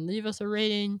 and leave us a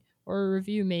rating or a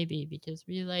review, maybe, because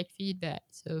we like feedback.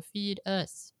 So feed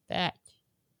us back,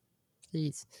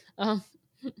 please.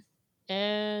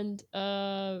 And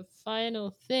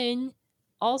final thing,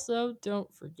 also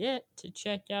don't forget to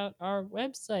check out our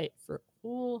website for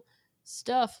cool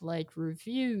stuff like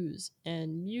reviews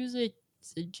and music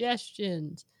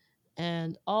suggestions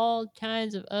and all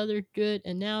kinds of other good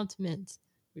announcements.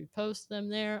 We post them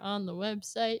there on the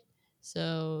website,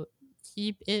 so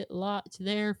keep it locked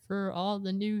there for all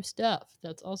the new stuff.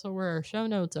 That's also where our show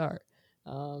notes are.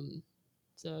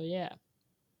 So yeah,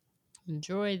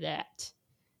 enjoy that.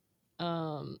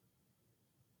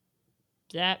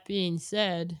 That being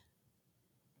said,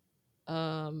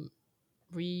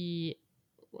 we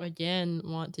again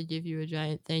want to give you a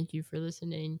giant thank you for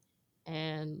listening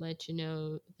and let you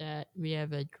know that we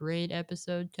have a great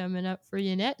episode coming up for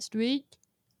you next week.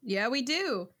 Yeah, we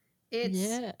do.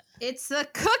 Yeah. It's the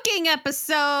cooking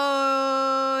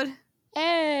episode.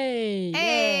 Hey.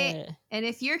 Yeah. And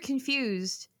if you're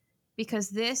confused because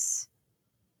this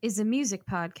is a music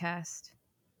podcast,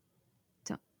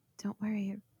 don't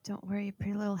worry. Don't worry your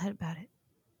pretty little head about it.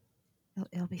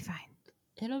 It'll be fine.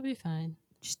 It'll be fine.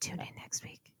 Just tune in next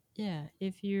week. Yeah,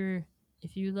 if you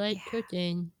like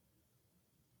cooking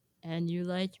and you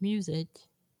like music,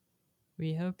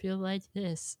 we hope you'll like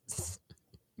this.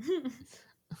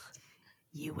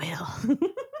 You will.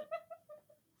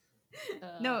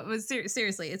 No, it was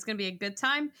seriously. It's going to be a good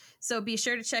time. So be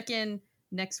sure to check in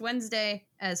next Wednesday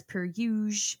as per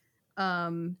usual.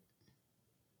 Yeah,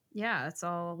 that's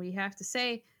all we have to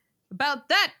say about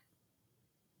that.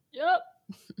 Yep.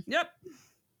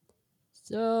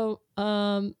 So,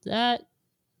 that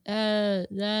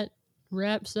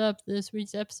wraps up this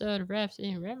week's episode of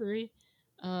Rhapsody and Reverie.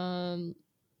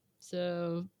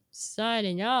 So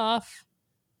signing off,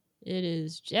 it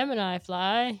is Gemini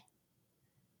Fly.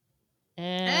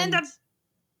 And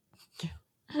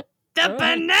the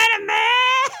Banana Man!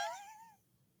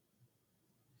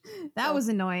 That was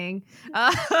annoying.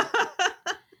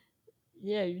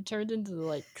 Yeah, you turned into the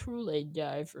like Kool-Aid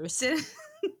guy for a second.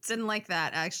 Didn't like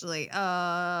that actually.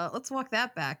 Let's walk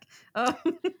that back.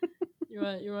 You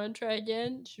want to try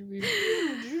again? Should we?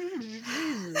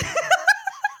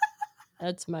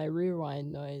 That's my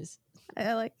rewind noise.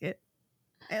 I like it.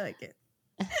 It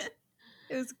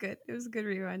was good. It was a good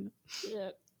rewind.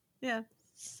 Yep. Yeah.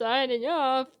 Signing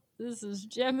off. This is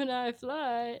Gemini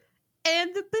Fly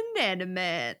and the Banana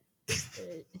Man.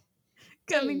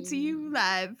 Coming to you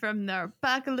live from the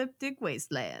apocalyptic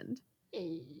wasteland.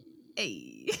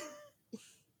 Hey.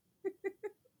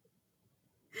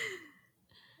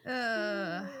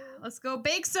 Let's go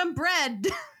bake some bread.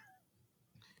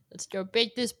 Let's go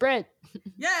bake this bread.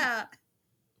 Yeah.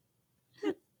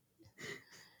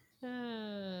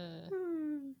 I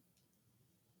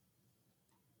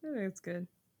think it's good.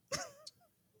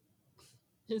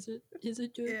 Is it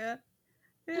good? Yeah,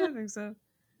 I think so.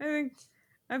 I think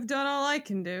I've done all I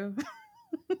can do.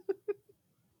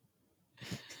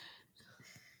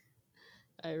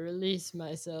 I release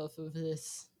myself of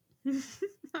this.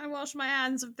 I wash my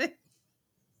hands of this.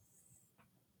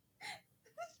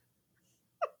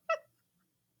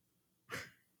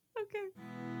 Okay.